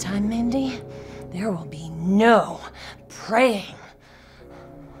 This time, Mindy, there will be no praying.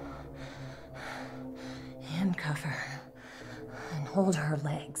 Handcuff her and hold her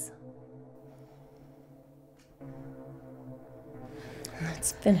legs.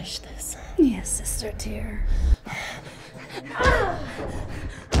 Let's finish this. Yes, sister dear.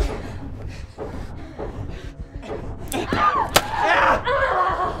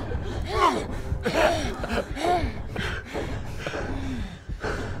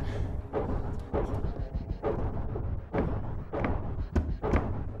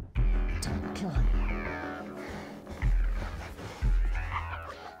 Don't kill him.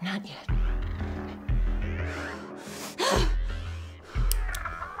 Not yet.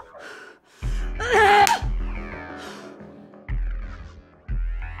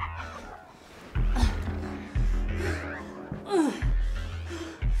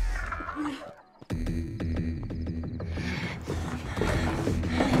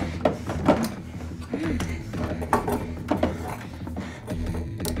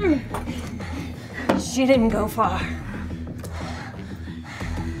 She didn't go far.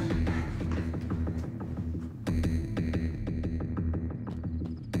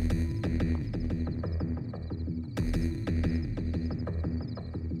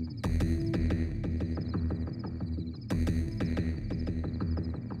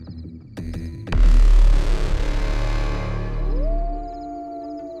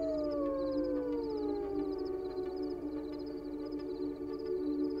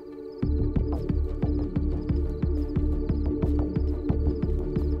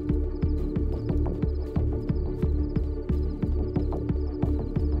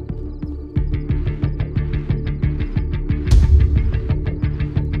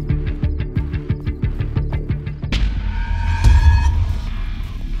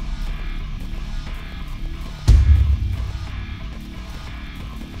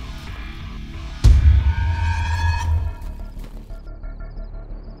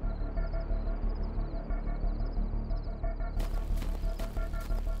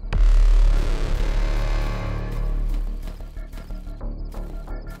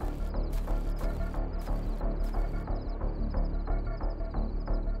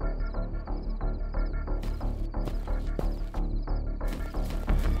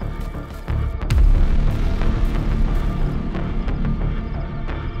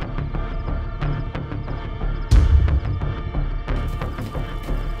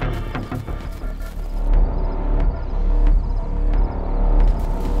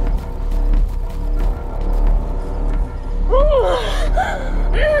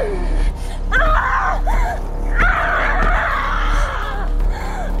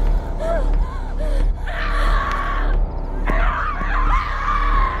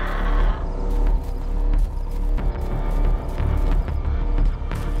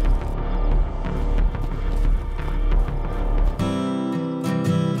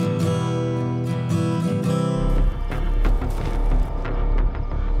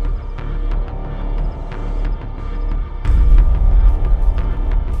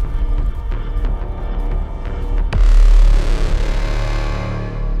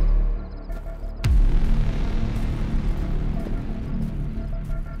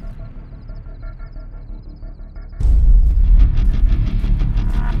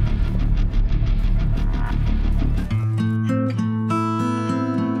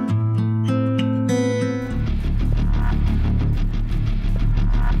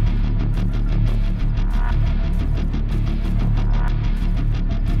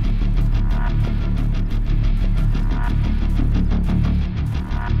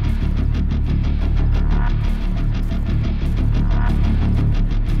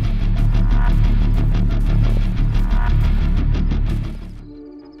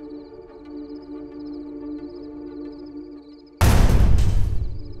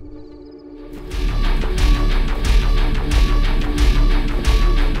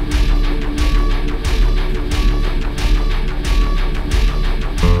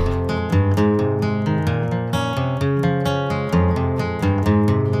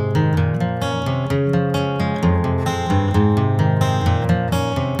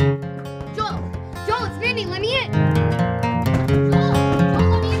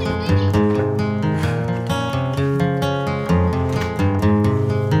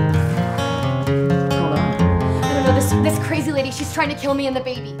 trying to kill me and the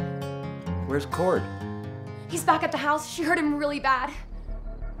baby. Where's Cord? He's back at the house. She hurt him really bad.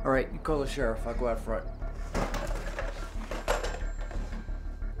 All right, you call the sheriff. I'll go out front.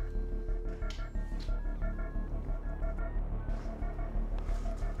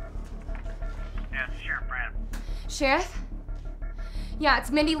 Yeah, it's Sheriff Brand. Sheriff? Yeah,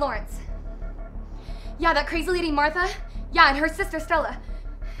 it's Mindy Lawrence. Yeah, that crazy lady Martha? Yeah, and her sister Stella.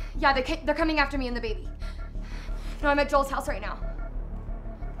 Yeah, they're coming after me and the baby. No, I'm at Joel's house right now.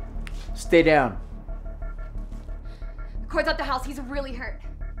 Stay down. Cord's at the house. He's really hurt.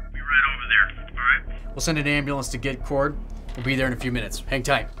 Be right over there, all right? We'll send an ambulance to get Cord. We'll be there in a few minutes. Hang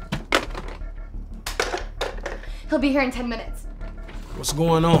tight. He'll be here in 10 minutes. What's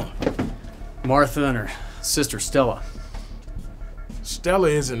going on? Martha and her sister Stella. Stella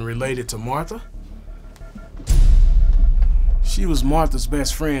isn't related to Martha. She was Martha's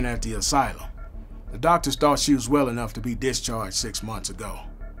best friend at the asylum. The doctors thought she was well enough to be discharged 6 months ago.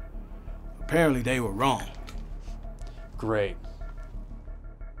 Apparently they were wrong. Great.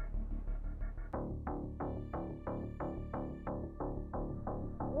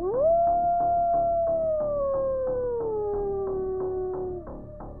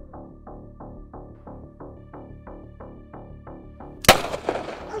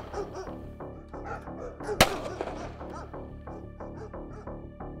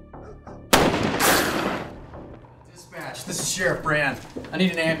 Dispatch, this is Sheriff Brand. I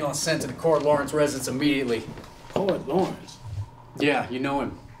need an ambulance sent to the Cord Lawrence residence immediately. Cord Lawrence? Yeah, you know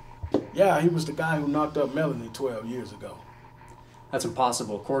him. Yeah, he was the guy who knocked up Melanie 12 years ago. That's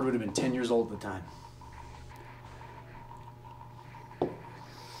impossible. Cord would have been 10 years old at the time.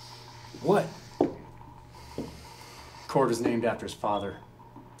 What? Cord is named after his father,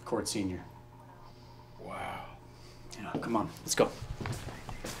 Cord Sr. Wow. Yeah, come on, let's go.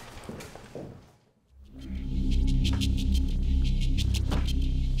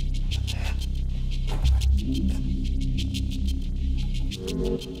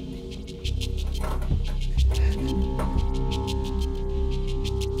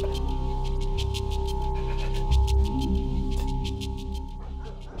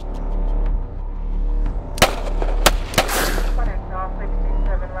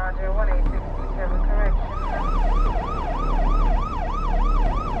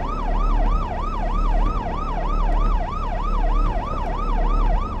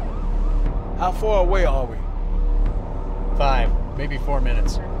 How far away are we? 5, maybe 4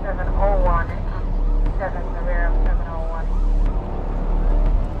 minutes. 701, 7 the rear of 701.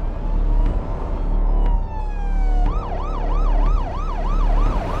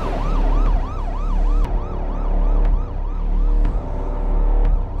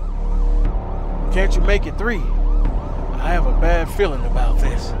 Can't you make it 3? I have a bad feeling about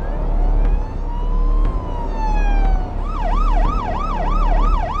this.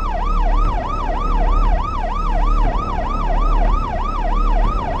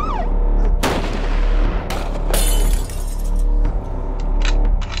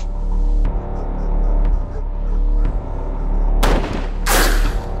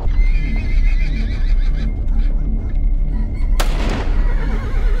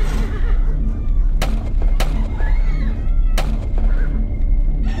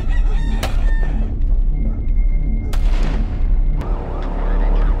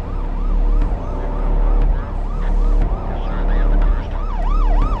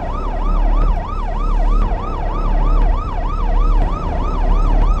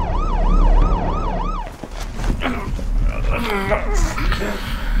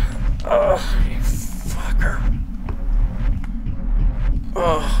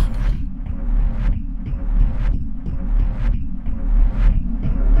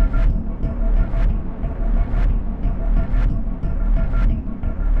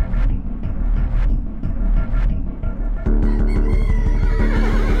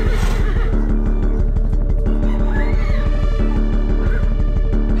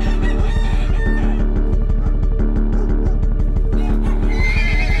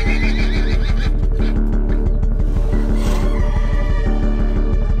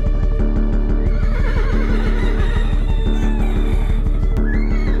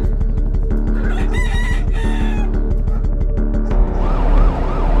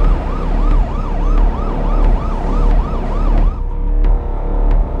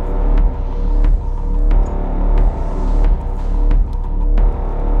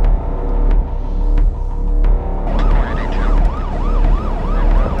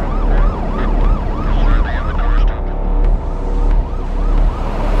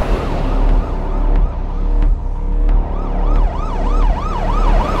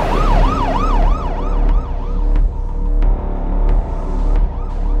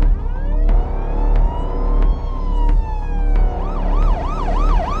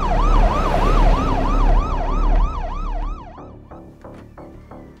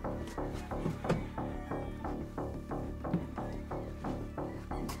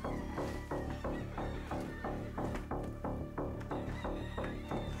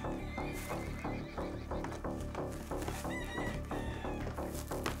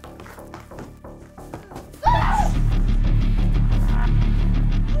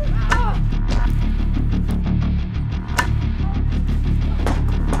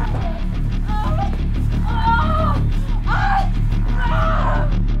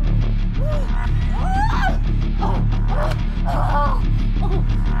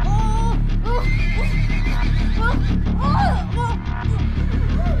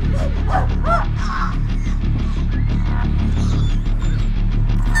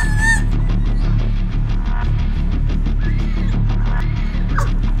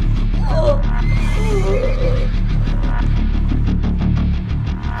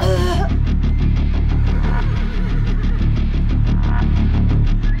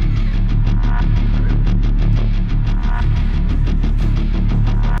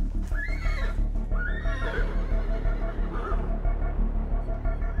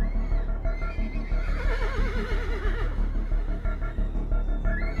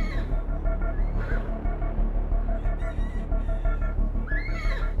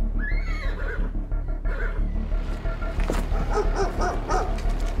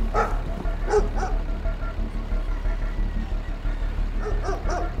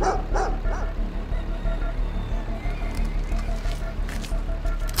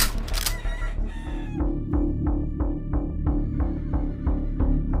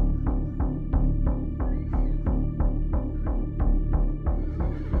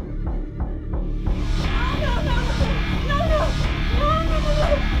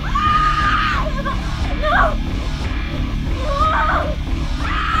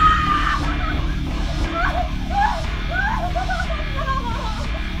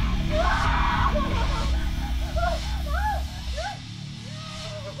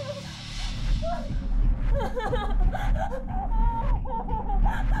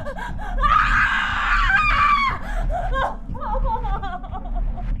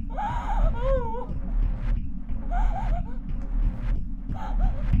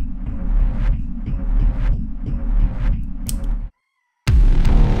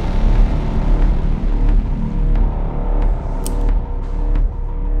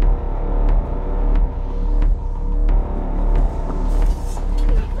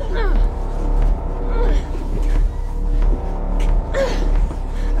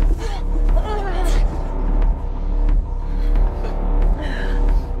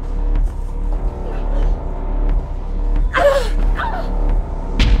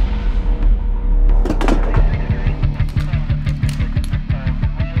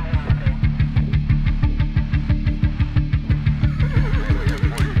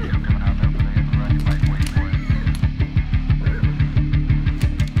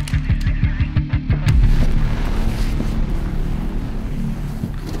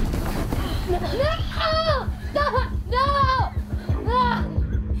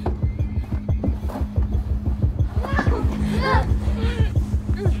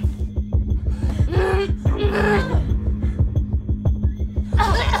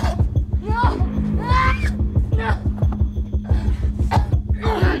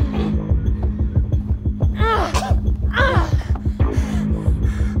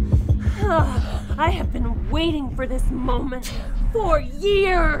 I have been waiting for this moment for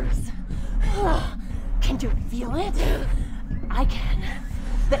years. Can you feel it? I can.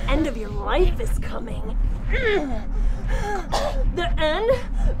 The end of your life is coming. The end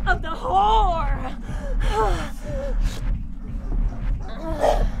of the whore.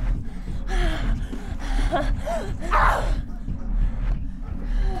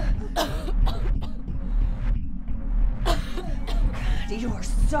 God, you are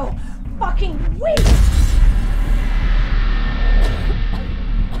so fucking weak.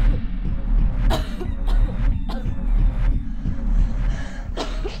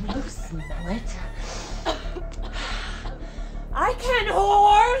 Can you smell it? I can,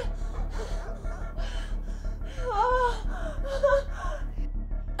 whore!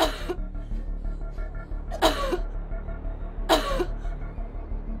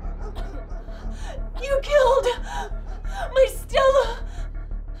 You killed my Stella!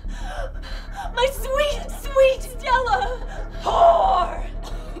 My sweet, sweet Stella! Whore!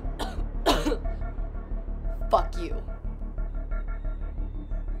 Fuck you.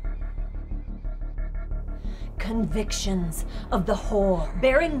 Convictions of the whore,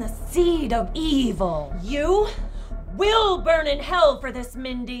 bearing the seed of evil. You will burn in hell for this,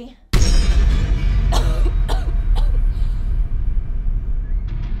 Mindy.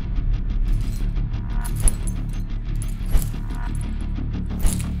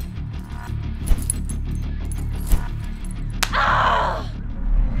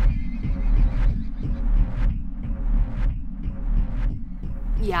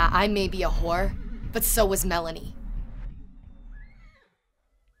 Yeah, I may be a whore, but so was Melanie.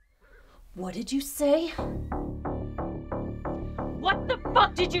 What did you say? What the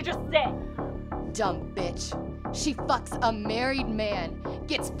fuck did you just say? Dumb bitch. She fucks a married man,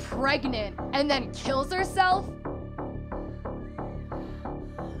 gets pregnant, and then kills herself?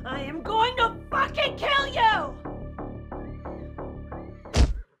 I am going to fucking kill you!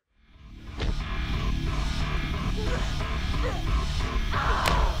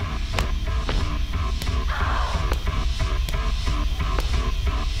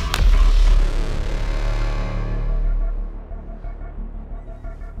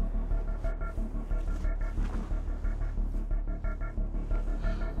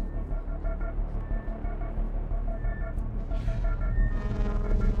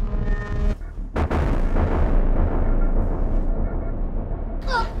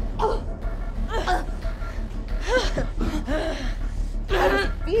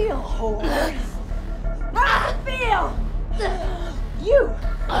 Feel, whore. Feel! You,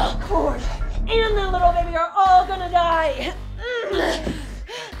 Cord, and the little baby are all gonna die.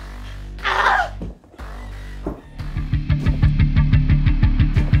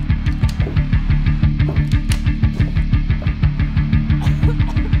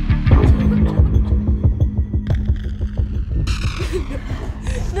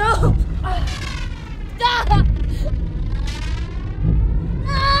 No! Stop!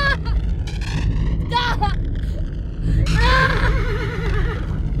 Stop!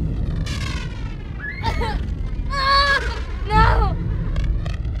 No!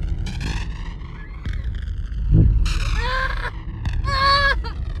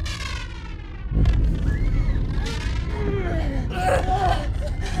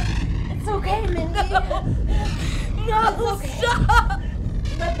 It's okay, Mindy. No, stop!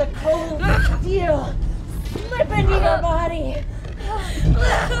 Let the cold steel slip into your body.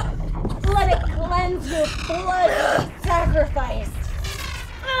 Let it cleanse your blood sacrifice.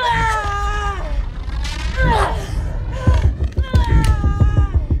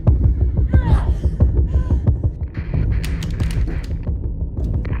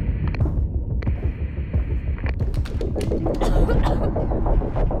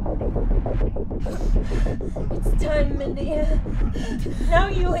 It's time, Mindy. Now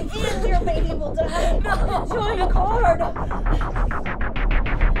you and your baby will die. No. Join Cord.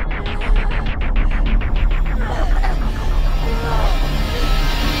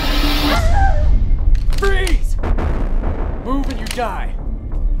 Freeze! Move and you die.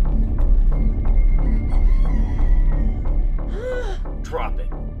 Drop it.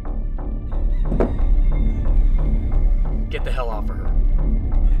 Get the hell off of her.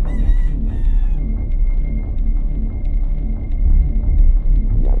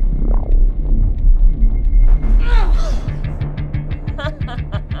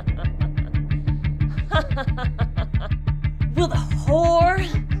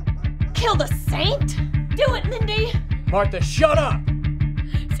 Martha, shut up!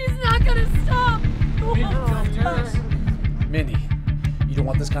 She's not gonna stop! Mindy, you don't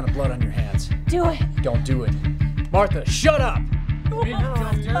want this kind of blood on your hands. Do it. Don't do it. Martha, shut up!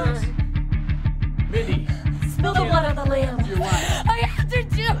 Mindy. Spill the blood of the lamb. I have to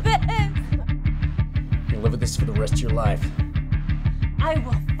do it! You'll live with this for the rest of your life. I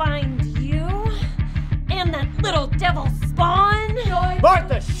will find you and that little devil spawn.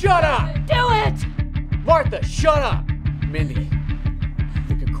 Martha, shut up! Do it! Martha, shut up! Mindy,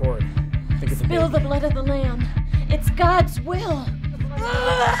 think of Cord. Think of the Spill baby. the blood of the lamb. It's God's will.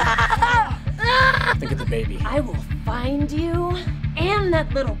 Think of the baby. I will find you and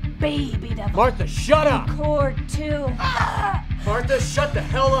that little baby devil. Martha, shut up! Cord too. Martha, shut the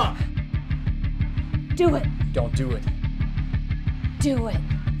hell up! Do it. Don't do it. Do it.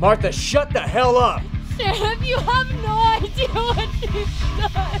 Martha, shut the hell up! Sheriff, you have no idea what she's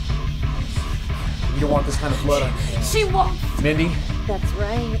done. You don't want this kind of blood on your hands. She won't. Mindy? That's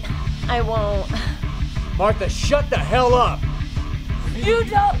right. I won't. Martha, shut the hell up! You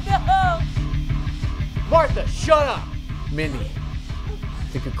don't know. Martha, shut up! Mindy,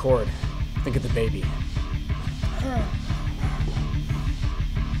 think of Cord. Think of the baby.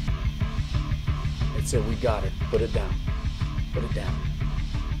 That's it, we got it. Put it down. Put it down.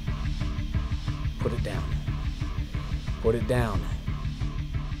 Put it down. Put it down.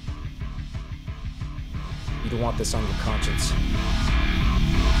 You don't want this on your conscience.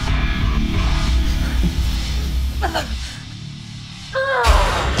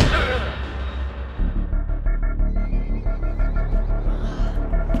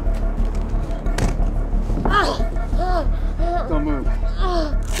 Don't move.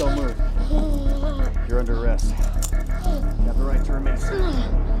 Don't move. You're under arrest. You have the right to remain silent.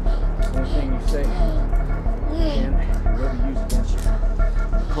 Anything you say can and will be used against you.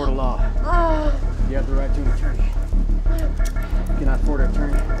 Court of law. You have the right to an attorney. You cannot afford an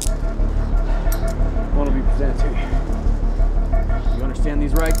attorney. One will be presented to you. You understand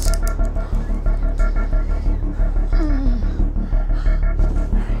these rights?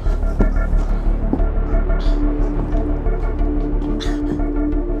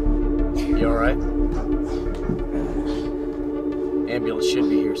 You alright? Ambulance should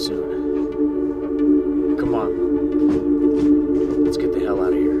be here soon. Come on. Let's get the hell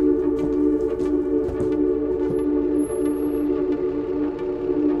out of here.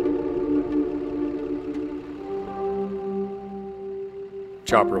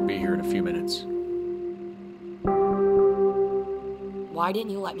 Chopper will be here in a few minutes. Why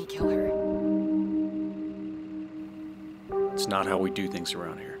didn't you let me kill her? It's not how we do things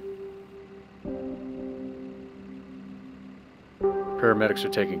around here. Paramedics are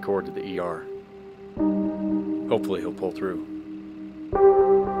taking Cord to the ER. Hopefully he'll pull through.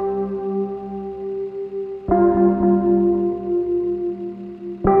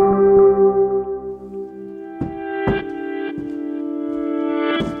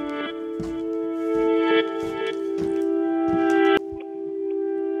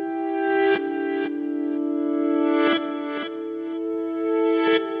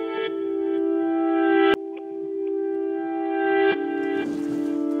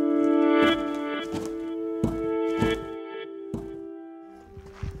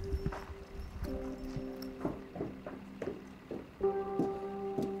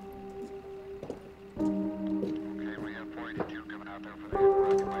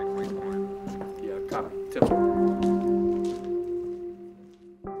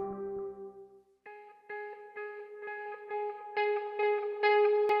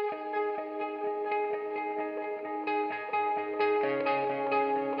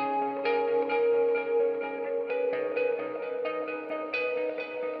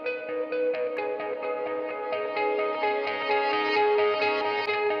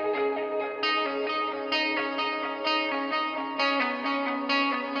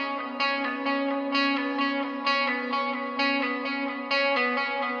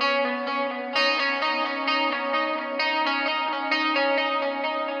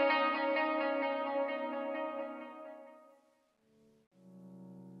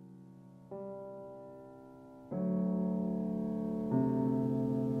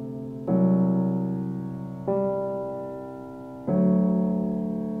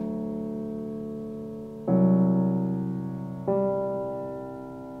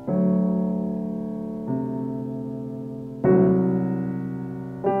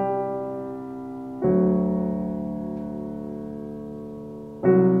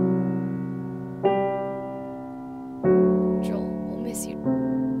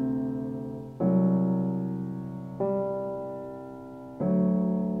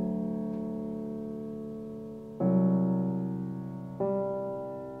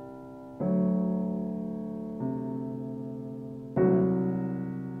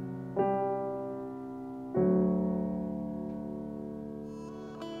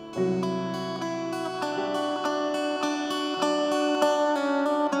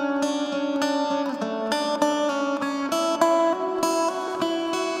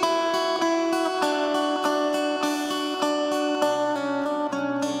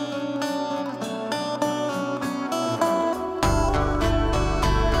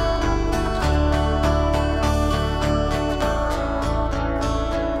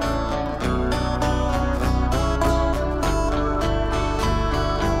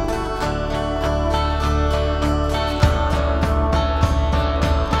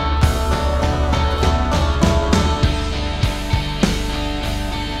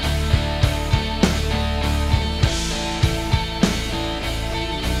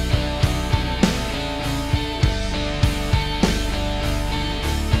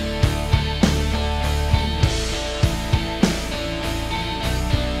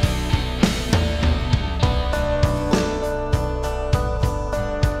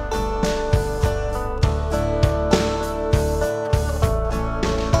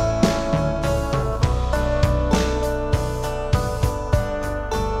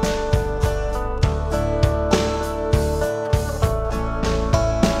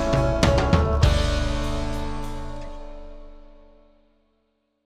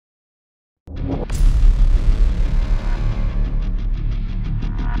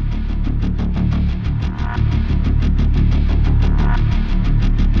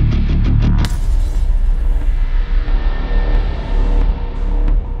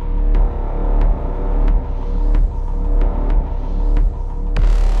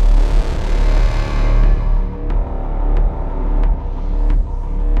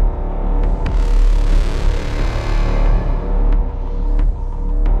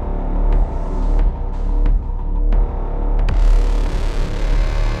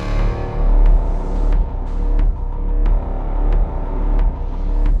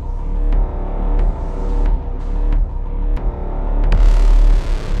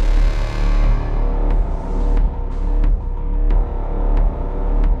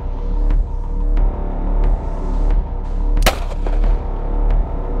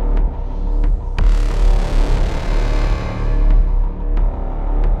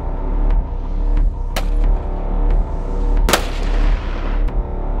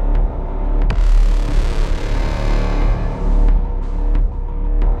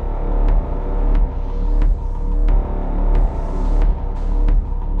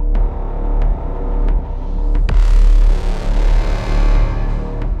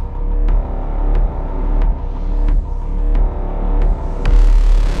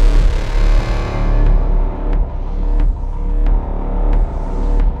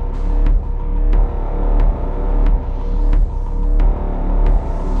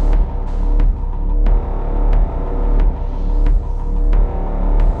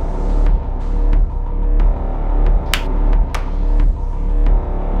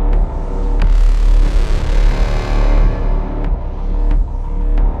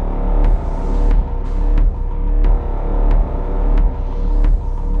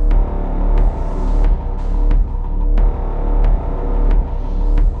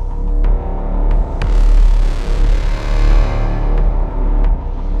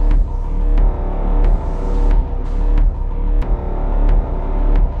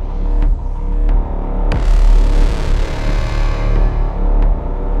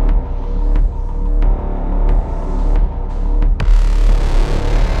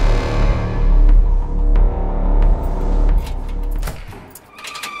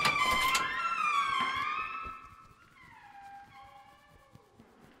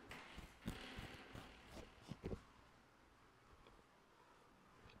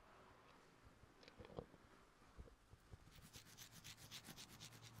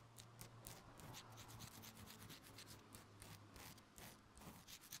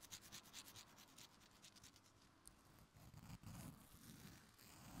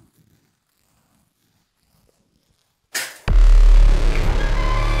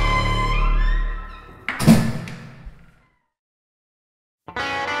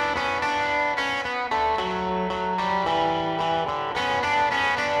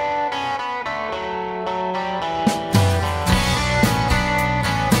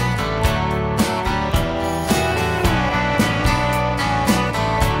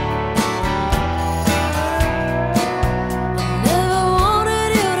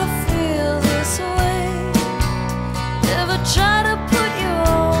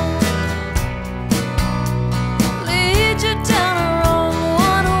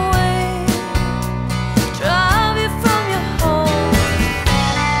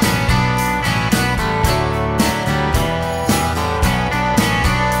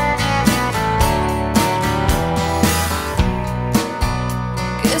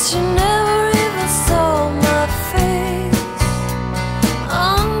 Guess you never even saw my face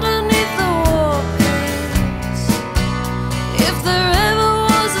underneath the war paints. If there ever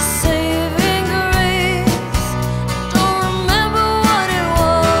was a saving grace, don't remember what it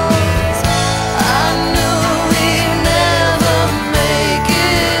was. I knew we'd never make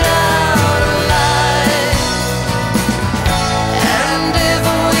it out alive, and if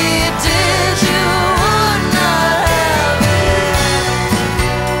we did, you would not have it.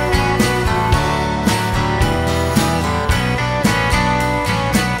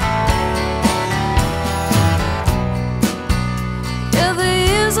 Yeah, the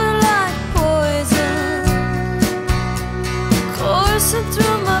years are like poison coursing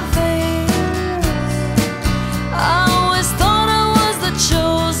through my